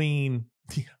between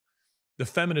the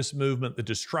feminist movement, the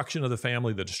destruction of the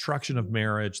family, the destruction of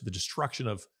marriage, the destruction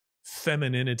of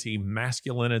femininity,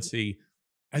 masculinity,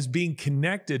 as being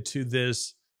connected to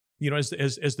this,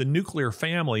 as the nuclear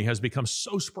family has become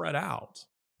so spread out?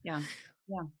 Yeah.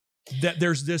 That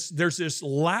there's this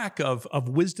lack of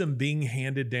wisdom being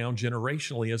handed down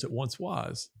generationally as it once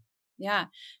was. Yeah.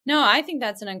 No, I think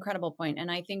that's an incredible point. And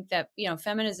I think that,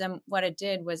 feminism, what it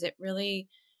did was it really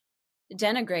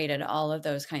denigrated all of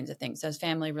those kinds of things, those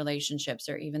family relationships,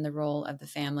 or even the role of the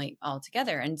family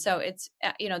altogether. And so it's,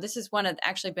 this is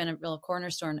actually been a real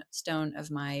cornerstone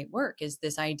of my work, is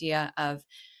this idea of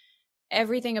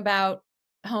everything about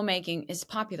homemaking is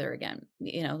popular again.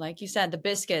 Like you said, the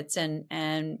biscuits and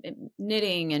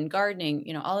knitting and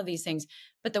gardening, all of these things.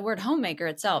 But the word homemaker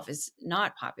itself is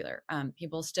not popular.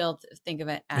 People still think of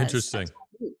it as interesting.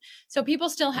 So people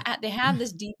still they have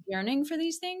this deep yearning for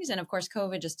these things, and of course,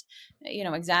 COVID just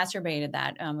exacerbated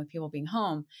that with people being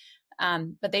home.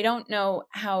 But they don't know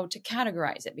how to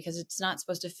categorize it, because it's not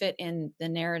supposed to fit in the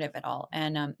narrative at all.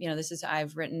 And,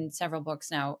 I've written several books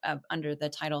now under the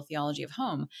title Theology of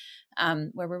Home,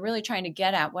 where we're really trying to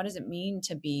get at, what does it mean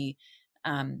to be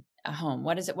a home?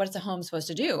 What is a home supposed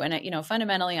to do? And,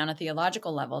 fundamentally on a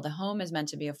theological level, the home is meant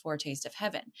to be a foretaste of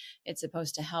heaven. It's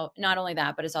supposed to help, not only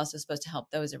that, but it's also supposed to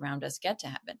help those around us get to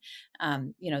heaven.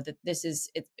 That this is,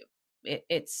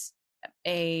 it's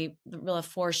a real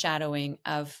foreshadowing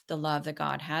of the love that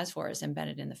God has for us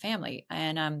embedded in the family.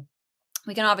 And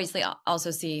we can obviously also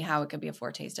see how it could be a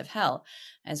foretaste of hell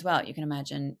as well. You can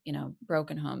imagine,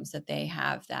 broken homes, that they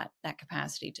have that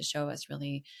capacity to show us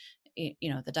really,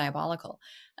 the diabolical.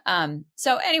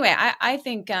 So anyway, I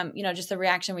think, just the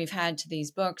reaction we've had to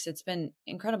these books, it's been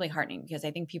incredibly heartening, because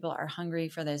I think people are hungry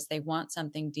for this. They want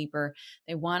something deeper.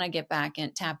 They want to get back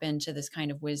and tap into this kind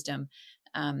of wisdom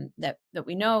that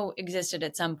we know existed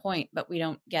at some point, but we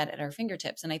don't get at our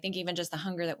fingertips. And I think even just the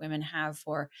hunger that women have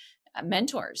for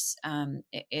mentors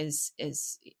is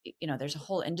there's a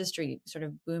whole industry sort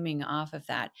of booming off of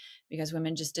that, because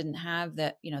women just didn't have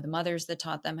the mothers that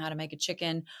taught them how to make a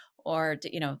chicken, or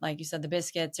like you said, the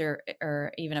biscuits,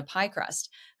 or even a pie crust.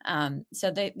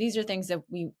 So these are things that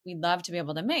we love to be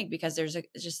able to make, because there's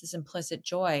just this implicit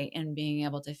joy in being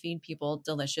able to feed people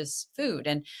delicious food,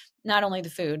 and not only the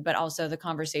food, but also the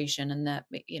conversation and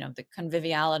the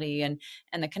conviviality and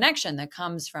the connection that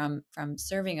comes from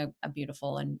serving a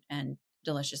beautiful and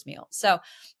delicious meal. So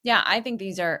yeah, I think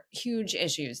these are huge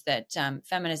issues that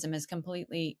feminism has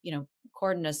completely,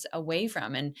 cordoned us away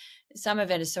from. And some of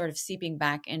it is sort of seeping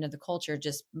back into the culture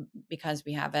just because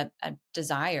we have a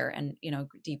desire and,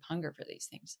 deep hunger for these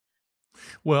things.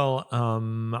 Well,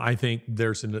 I think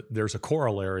there's a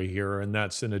corollary here, and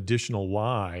that's an additional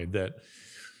lie that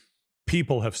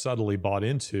people have subtly bought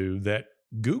into that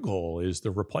Google is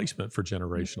the replacement for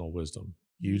generational wisdom.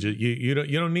 You Mhm. just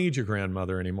you don't need your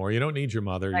grandmother anymore. You don't need your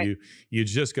mother. Right. You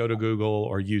just go to Google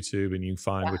or YouTube and you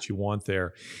find Yeah. what you want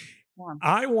there. Yeah.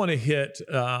 I want to hit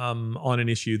on an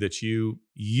issue that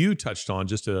you touched on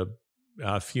just a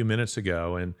few minutes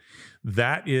ago, and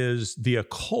that is the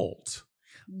occult.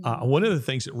 One of Mhm. the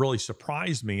things that really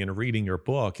surprised me in reading your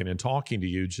book and in talking to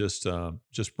you just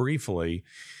briefly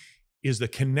is the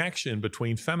connection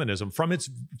between feminism from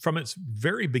its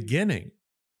very beginning.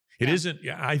 It Yeah. isn't.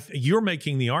 You're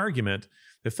making the argument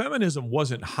that feminism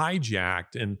wasn't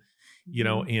hijacked and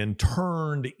Mhm. and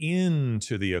turned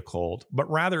into the occult, but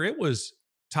rather it was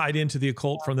tied into the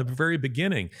occult from the very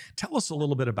beginning. Tell us a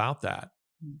little bit about that.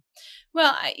 Mhm.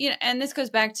 Well, and this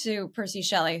goes back to Percy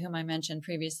Shelley, whom I mentioned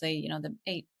previously.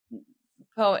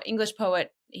 The English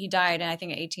poet. He died, I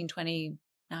think, in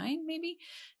 1829, maybe.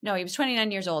 No, he was 29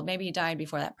 years old. Maybe he died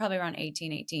before that, probably around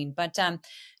 1818. But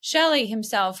Shelley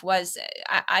himself was,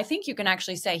 I think you can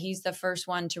actually say he's the first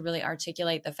one to really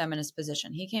articulate the feminist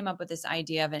position. He came up with this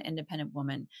idea of an independent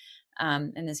woman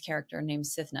in this character named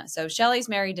Sithna. So Shelley's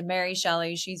married to Mary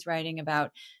Shelley. She's writing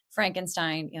about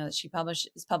Frankenstein. She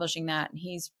is publishing that, and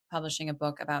he's publishing a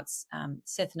book about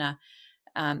Sithna,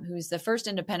 who's the first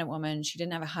independent woman. She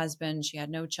didn't have a husband. She had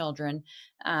no children.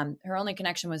 Her only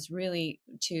connection was really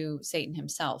to Satan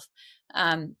himself.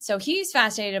 So he's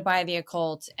fascinated by the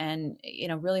occult and,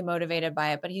 really motivated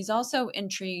by it. But he's also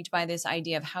intrigued by this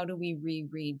idea of how do we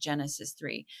reread Genesis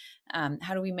 3?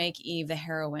 How do we make Eve the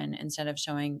heroine instead of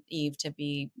showing Eve to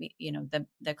be,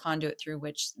 the conduit through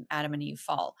which Adam and Eve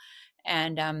fall?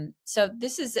 And so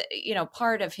this is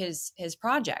part of his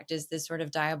project is this sort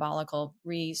of diabolical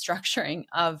restructuring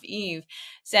of Eve,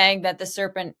 saying that the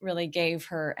serpent really gave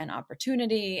her an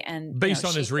opportunity, and Based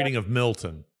on his reading of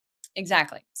Milton.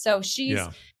 exactly. So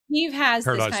Yeah. Eve has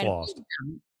this Paradise kind of Lost.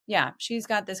 wisdom. Yeah, she's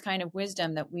got this kind of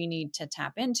wisdom that we need to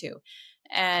tap into.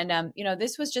 And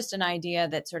this was just an idea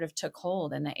that sort of took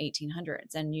hold in the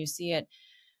 1800s, and you see it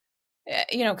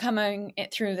coming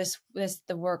through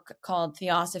the work called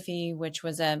Theosophy, which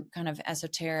was a kind of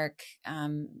esoteric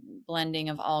blending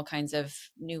of all kinds of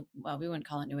well, we wouldn't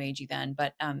call it new agey then,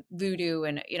 but voodoo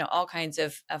and all kinds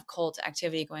of cult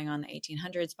activity going on in the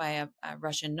 1800s by a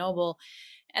Russian noble.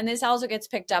 And this also gets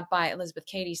picked up by Elizabeth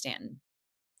Cady Stanton,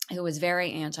 who was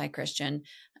very anti-Christian.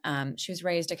 She was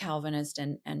raised a Calvinist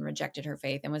and rejected her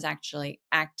faith and was actually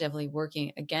actively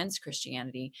working against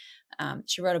Christianity.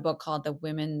 She wrote a book called The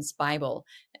Women's Bible.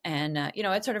 And,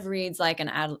 it sort of reads like an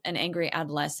angry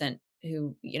adolescent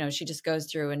who, she just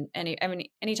goes through and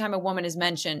anytime a woman is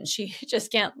mentioned, she just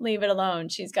can't leave it alone.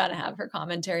 She's got to have her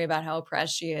commentary about how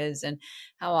oppressed she is and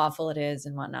how awful it is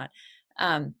and whatnot.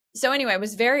 So anyway, it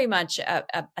was very much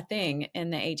a thing in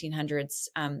the 1800s.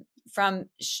 From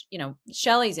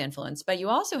Shelley's influence, but you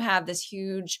also have this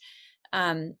huge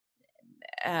the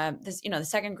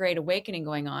second great awakening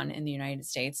going on in the United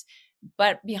States,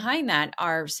 but behind that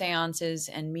are seances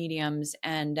and mediums.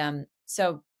 And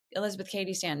so Elizabeth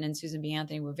Cady Stanton and Susan B.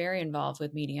 Anthony were very involved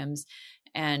with mediums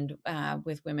and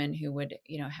with women who would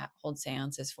hold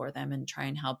seances for them and try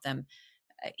and help them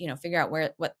figure out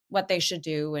what they should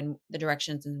do and the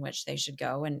directions in which they should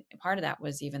go. And part of that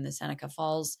was even the Seneca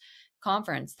Falls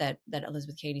conference that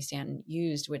Elizabeth Cady Stanton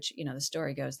used, which, the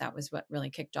story goes, that was what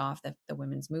really kicked off the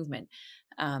women's movement.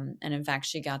 And in fact,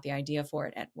 she got the idea for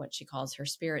it at what she calls her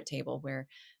spirit table, where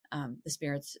the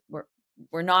spirits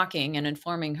were knocking and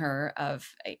informing her of,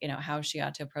 how she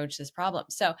ought to approach this problem.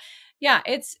 So yeah,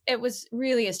 it was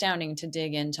really astounding to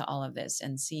dig into all of this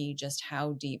and see just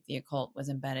how deep the occult was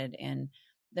embedded in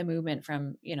the movement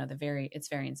from, its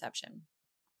very inception.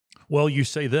 Well, you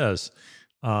say this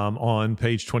on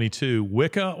page 22: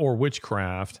 Wicca or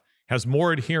witchcraft has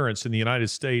more adherents in the United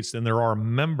States than there are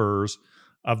members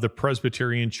of the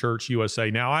Presbyterian Church USA.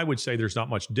 Now, I would say there's not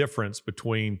much difference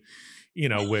between,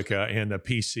 Wicca and the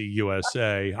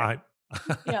PCUSA.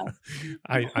 Yeah.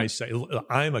 I say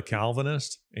I'm a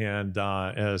Calvinist, and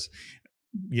so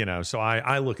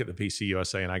I look at the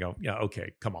PCUSA and I go, yeah,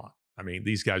 okay, come on. I mean,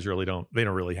 these guys don't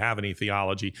really have any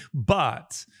theology,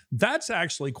 but that's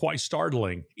actually quite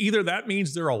startling. Either that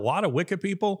means there are a lot of Wicca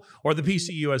people, or the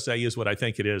PCUSA is what I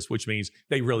think it is, which means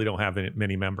they really don't have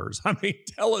many members. I mean,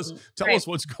 tell us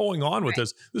what's going on with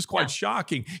this. This is quite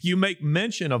shocking. You make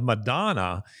mention of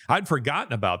Madonna. I'd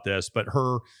forgotten about this, but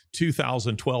her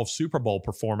 2012 Super Bowl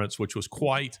performance, which was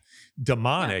quite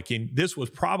demonic, and this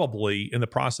was probably in the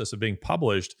process of being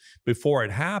published before it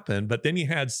happened. But then you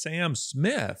had Sam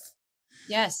Smith.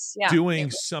 Yes. Yeah.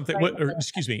 Doing something.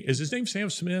 Excuse me. Is his name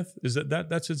Sam Smith? Is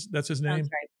that's his name? Sounds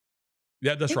right.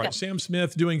 Yeah, I that's think right. that Sam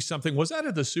Smith doing something. Was that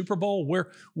at the Super Bowl?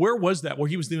 Where was that? Where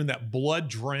he was doing that blood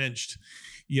drenched,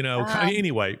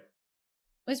 anyway.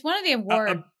 was one of the Uh, uh,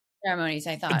 award ceremonies,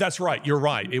 I thought. that's right. You're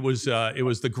right. It was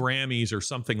the Grammys or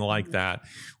something like Mhm. that,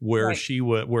 where Right. she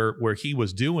was where he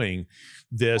was doing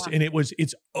this, Yeah. and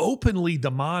it's openly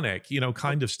demonic,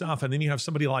 kind of stuff. And then you have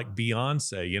somebody like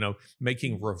Beyonce,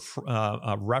 making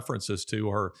Mhm. references to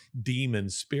her demon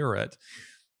spirit.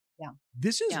 Yeah.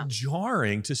 This is Yeah.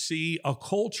 jarring to see a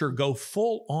culture go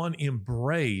full on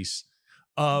embrace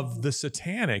of Mhm. the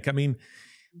satanic. I mean,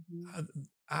 Mhm. uh,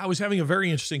 I was having a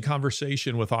very interesting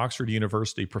conversation with Oxford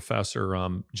University professor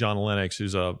John Lennox,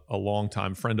 who's a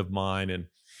longtime friend of mine and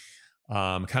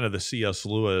kind of the C.S.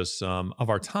 Lewis of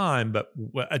our time. But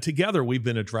together we've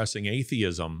been addressing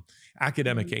atheism,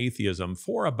 academic Mhm. atheism,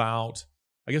 for about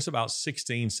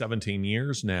 16, 17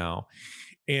 years now.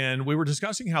 And we were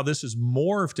discussing how this has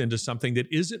morphed into something that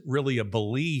isn't really a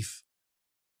belief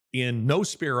in no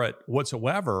spirit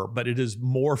whatsoever, but it is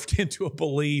morphed into a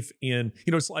belief in,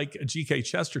 it's like G.K.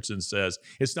 Chesterton says,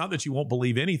 it's not that you won't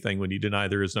believe anything when you deny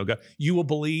there is no God. You will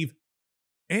believe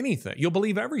anything. You'll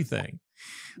believe everything.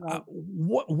 Right.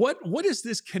 What is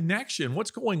this connection?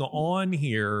 What's going on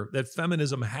here that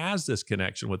feminism has this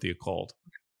connection with the occult?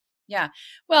 Yeah.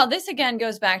 Well, this again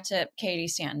goes back to Katie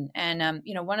Stanton, and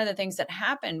one of the things that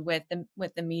happened with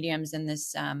the mediums in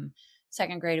this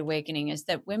second great awakening is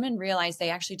that women realized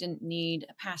they actually didn't need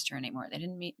a pastor anymore. They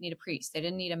didn't need a priest. They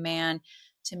didn't need a man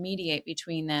to mediate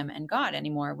between them and God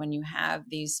anymore. When you have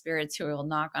these spirits who will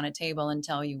knock on a table and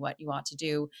tell you what you ought to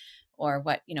do, or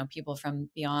what people from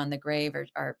beyond the grave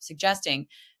are suggesting,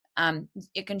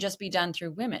 it can just be done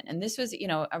through women. And this was,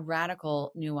 a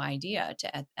radical new idea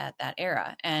at that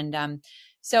era. And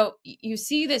so you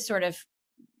see this sort of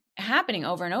happening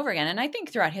over and over again. And I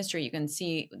think throughout history, you can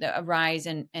see a rise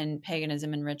in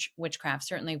paganism and witchcraft,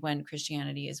 certainly when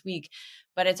Christianity is weak.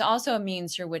 But it's also a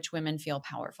means through which women feel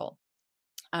powerful.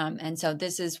 And so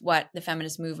this is what the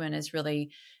feminist movement is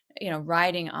really,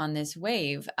 riding on this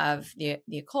wave of the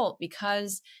occult,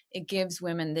 because it gives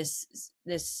women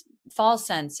this false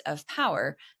sense of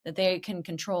power that they can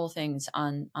control things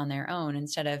on their own,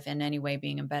 instead of in any way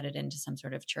being embedded into some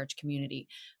sort of church community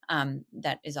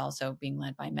that is also being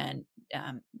led by men,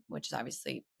 which is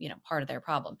obviously part of their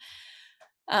problem,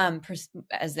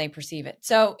 as they perceive it.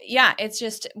 So yeah, it's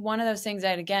just one of those things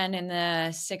that, again, in the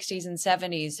 60s and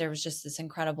 70s, there was just this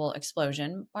incredible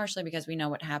explosion, partially because we know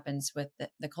what happens with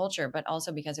the culture, but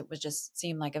also because it was just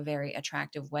seemed like a very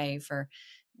attractive way for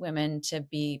women to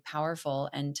be powerful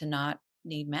and to not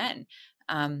need men.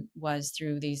 Was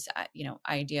through these,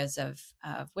 ideas of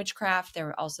witchcraft. There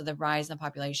were also the rise in the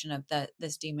population of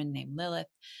this demon named Lilith,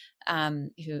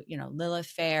 who, Lilith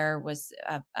Fair was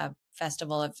a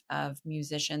festival of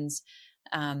musicians.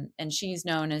 And she's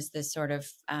known as this sort of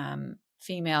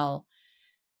female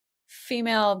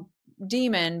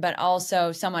demon, but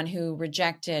also someone who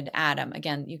rejected Adam.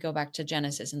 Again, you go back to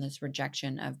Genesis and this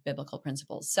rejection of biblical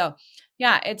principles. So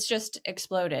yeah, it's just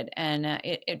exploded. And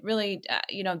it really,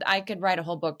 I could write a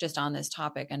whole book just on this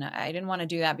topic. And I didn't want to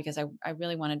do that because I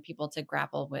really wanted people to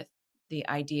grapple with the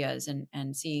ideas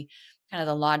and see kind of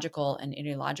the logical and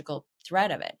ideological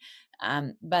thread of it.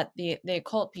 But the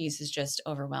occult piece is just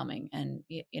overwhelming, and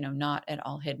not at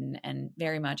all hidden, and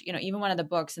very much, even one of the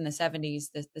books in the 70s,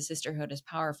 the Sisterhood is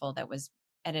Powerful, that was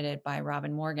edited by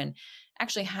Robin Morgan,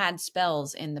 actually had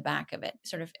spells in the back of it,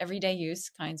 sort of everyday use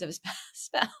kinds of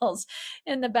spells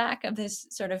in the back of this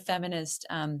sort of feminist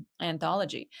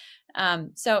anthology.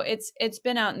 So it's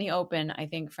been out in the open, I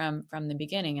think, from the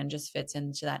beginning, and just fits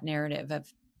into that narrative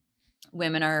of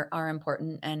women are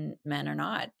important and men are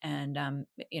not. And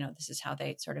this is how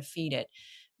they sort of feed it,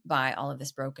 by all of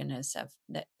this brokenness of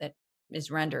that is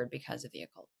rendered because of the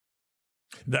occult.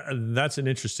 That's an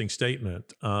interesting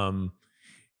statement.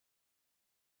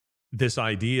 This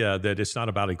idea that it's not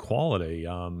about equality,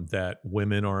 that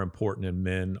women are important and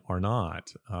men are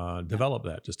not. Develop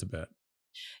that just a bit.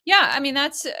 Yeah, I mean,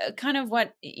 that's kind of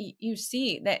what you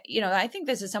see, that, I think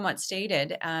this is somewhat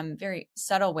stated, very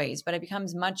subtle ways, but it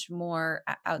becomes much more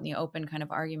out in the open kind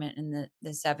of argument in the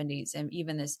 70s. And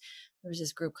even there was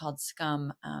this group called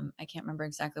Scum. I can't remember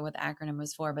exactly what the acronym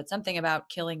was for, but something about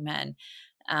killing men.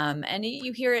 And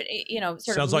you hear it,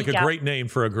 sort of Sounds like a leak out. great name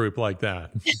for a group like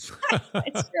that. It's true.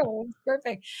 It's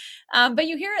perfect. But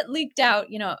you hear it leaked out,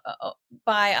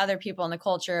 by other people in the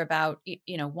culture about,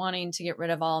 wanting to get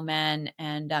rid of all men.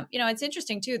 And, it's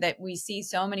interesting too that we see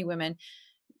so many women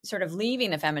sort of leaving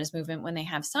the feminist movement when they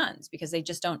have sons, because they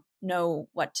just don't know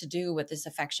what to do with this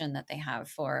affection that they have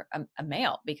for a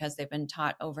male, because they've been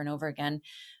taught over and over again,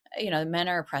 men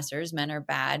are oppressors, men are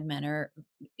bad, men are,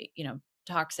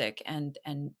 toxic and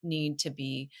need to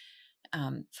be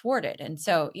thwarted. And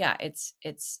so, yeah, it's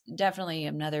definitely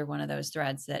another one of those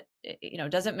threads that,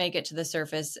 doesn't make it to the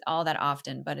surface all that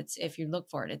often, but it's, if you look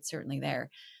for it, it's certainly there,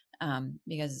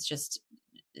 because it's just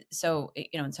so,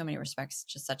 in so many respects,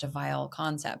 just such a vile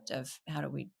concept of how do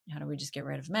we just get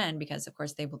rid of men? Because of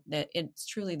course it's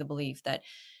truly the belief that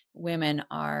women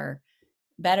are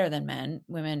better than men.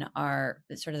 Women are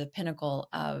sort of the pinnacle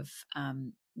of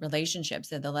relationships.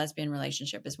 That the lesbian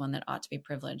relationship is one that ought to be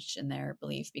privileged in their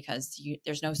belief, because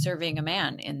there's no serving a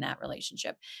man in that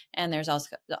relationship, and there's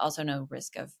also no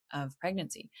risk of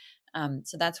pregnancy.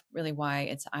 So that's really why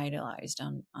it's idealized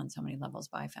on so many levels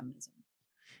by feminism.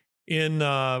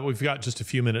 We've got just a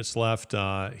few minutes left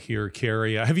here,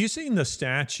 Carrie. Have you seen the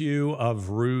statue of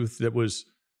Ruth that was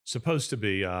supposed to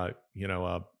be,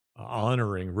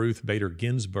 honoring Ruth Bader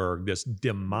Ginsburg? This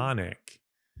demonic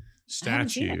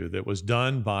statue that was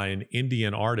done by an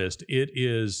Indian artist. It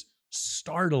is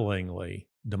startlingly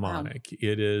demonic. Wow.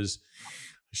 It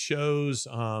shows,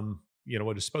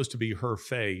 what is supposed to be her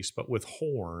face, but with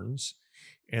horns.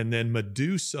 And then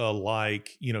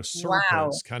Medusa-like,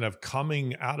 serpents kind of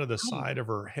coming out of the side of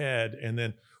her head and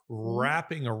then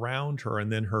wrapping around her,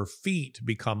 and then her feet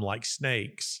become like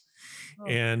snakes. Oh.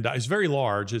 And it's very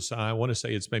large. I want to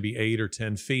say it's maybe 8 or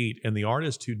 10 feet. And the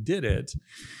artist who did it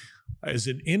is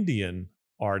an Indian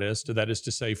artist, that is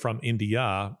to say from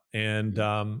India. And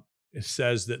it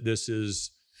says that this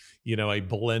is, a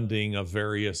blending of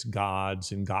various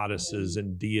gods and goddesses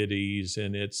and deities,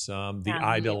 and it's the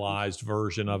idolized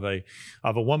version of a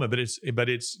woman. But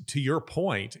it's to your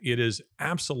point, it is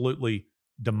absolutely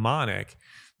demonic,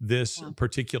 this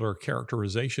particular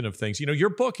characterization of things.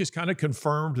 Your book has kind of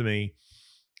confirmed me,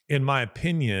 in my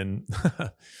opinion,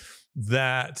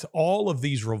 that all of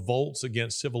these revolts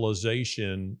against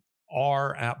civilization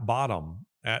are at bottom,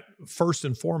 at first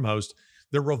and foremost,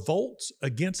 they're revolts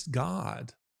against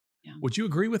God. Yeah. Would you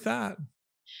agree with that?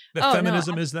 That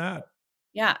feminism is that?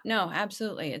 Yeah, no,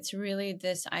 absolutely. It's really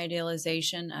this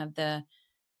idealization of the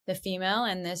female,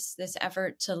 and this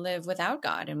effort to live without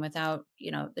God and without,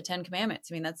 the 10 Commandments.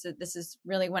 I mean, this is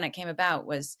really when it came about,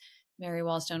 was Mary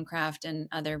Wollstonecraft and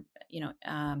other,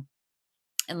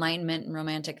 Enlightenment and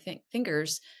romantic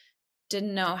thinkers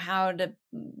didn't know how to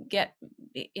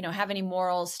have any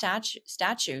moral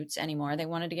statutes anymore. They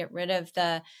wanted to get rid of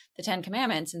the 10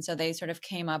 Commandments. And so they sort of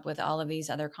came up with all of these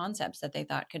other concepts that they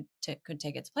thought could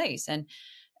take its place. And,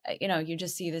 you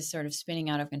just see this sort of spinning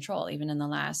out of control, even in the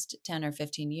last 10 or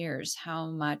 15 years, how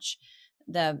much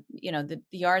the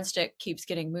yardstick keeps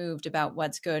getting moved about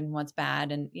what's good and what's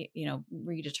bad, and,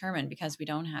 redetermined, because we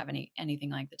don't have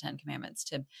anything like the 10 Commandments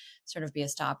to sort of be a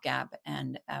stopgap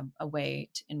and a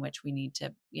way in which we need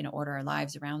to, order our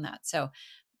lives around that. So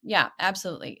yeah,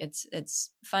 absolutely. It's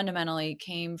fundamentally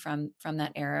came from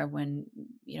that era when,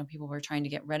 people were trying to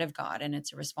get rid of God, and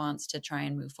it's a response to try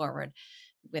and move forward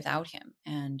without him.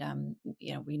 And,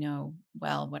 we know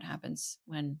well what happens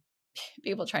when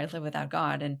people try to live without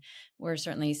God, and we're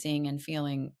certainly seeing and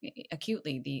feeling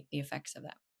acutely the effects of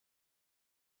that.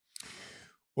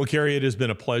 Well, Carrie, it has been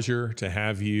a pleasure to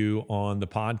have you on the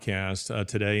podcast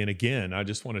today. And again, I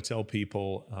just want to tell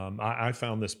people, I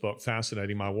found this book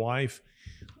fascinating. My wife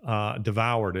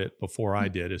devoured it before I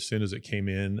did. As soon as it came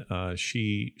in,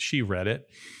 she read it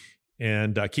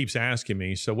and keeps asking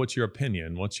me, "So, what's your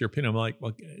opinion? What's your opinion?" I'm like,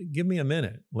 "Well, give me a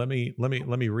minute. Let me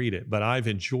read it." But I've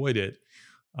enjoyed it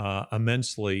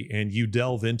immensely, and you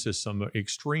delve into some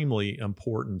extremely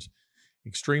important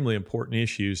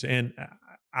issues. And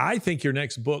I think your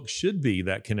next book should be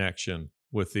that connection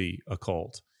with the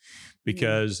occult,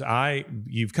 because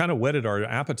you've kind of whetted our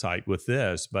appetite with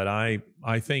this, but I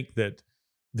think that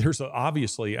there's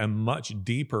obviously a much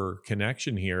deeper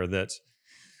connection here that's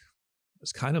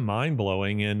kind of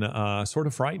mind-blowing and sort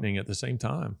of frightening at the same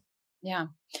time. Yeah.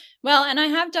 Well, and I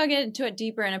have dug into it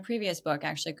deeper in a previous book,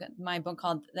 actually, my book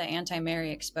called The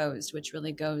Anti-Mary Exposed, which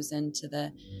really goes into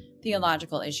the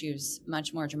theological issues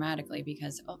much more dramatically,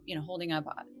 because, holding up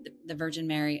the Virgin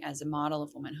Mary as a model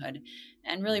of womanhood,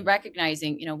 and really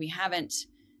recognizing, we haven't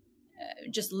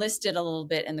just listed a little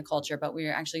bit in the culture, but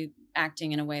we're actually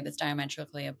acting in a way that's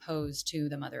diametrically opposed to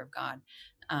the Mother of God.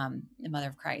 The Mother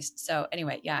of Christ. So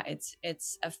anyway, yeah, it's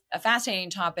a fascinating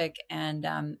topic, and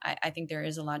I think there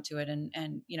is a lot to it,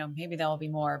 and maybe there will be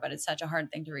more, but it's such a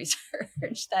hard thing to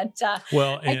research that I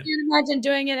can't imagine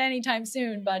doing it anytime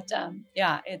soon. But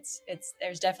yeah, it's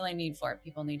there's definitely a need for it.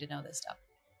 People need to know this stuff.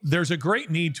 There's a great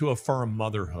need to affirm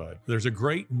motherhood. There's a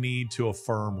great need to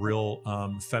affirm real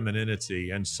femininity,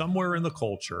 and somewhere in the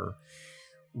culture,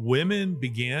 women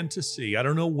began to see, I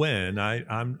don't know when,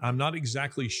 I'm not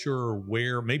exactly sure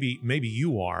where, maybe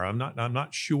you are. I'm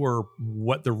not sure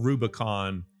what the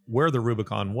Rubicon, where the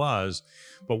Rubicon was,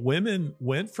 but women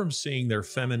went from seeing their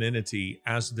femininity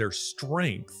as their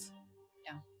strength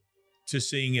Yeah. to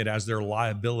seeing it as their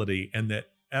liability, and that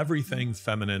everything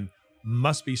feminine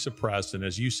must be suppressed. And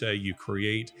as you say, you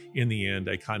create in the end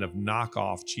a kind of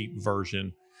knockoff, cheap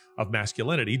version of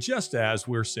masculinity, just as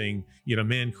we're seeing,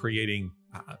 men creating.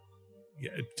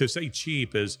 To say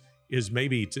cheap is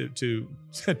maybe to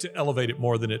to elevate it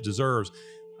more than it deserves.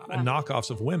 Yeah. Knockoffs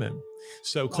of women.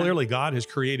 So Yeah. clearly, God has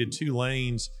created two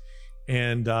lanes.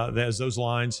 And as those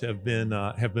lines have been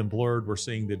blurred, we're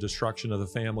seeing the destruction of the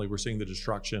family. We're seeing the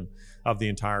destruction of the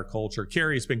entire culture.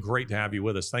 Carrie, it's been great to have you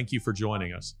with us. Thank you for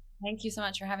joining us. Thank you so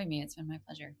much for having me. It's been my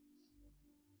pleasure.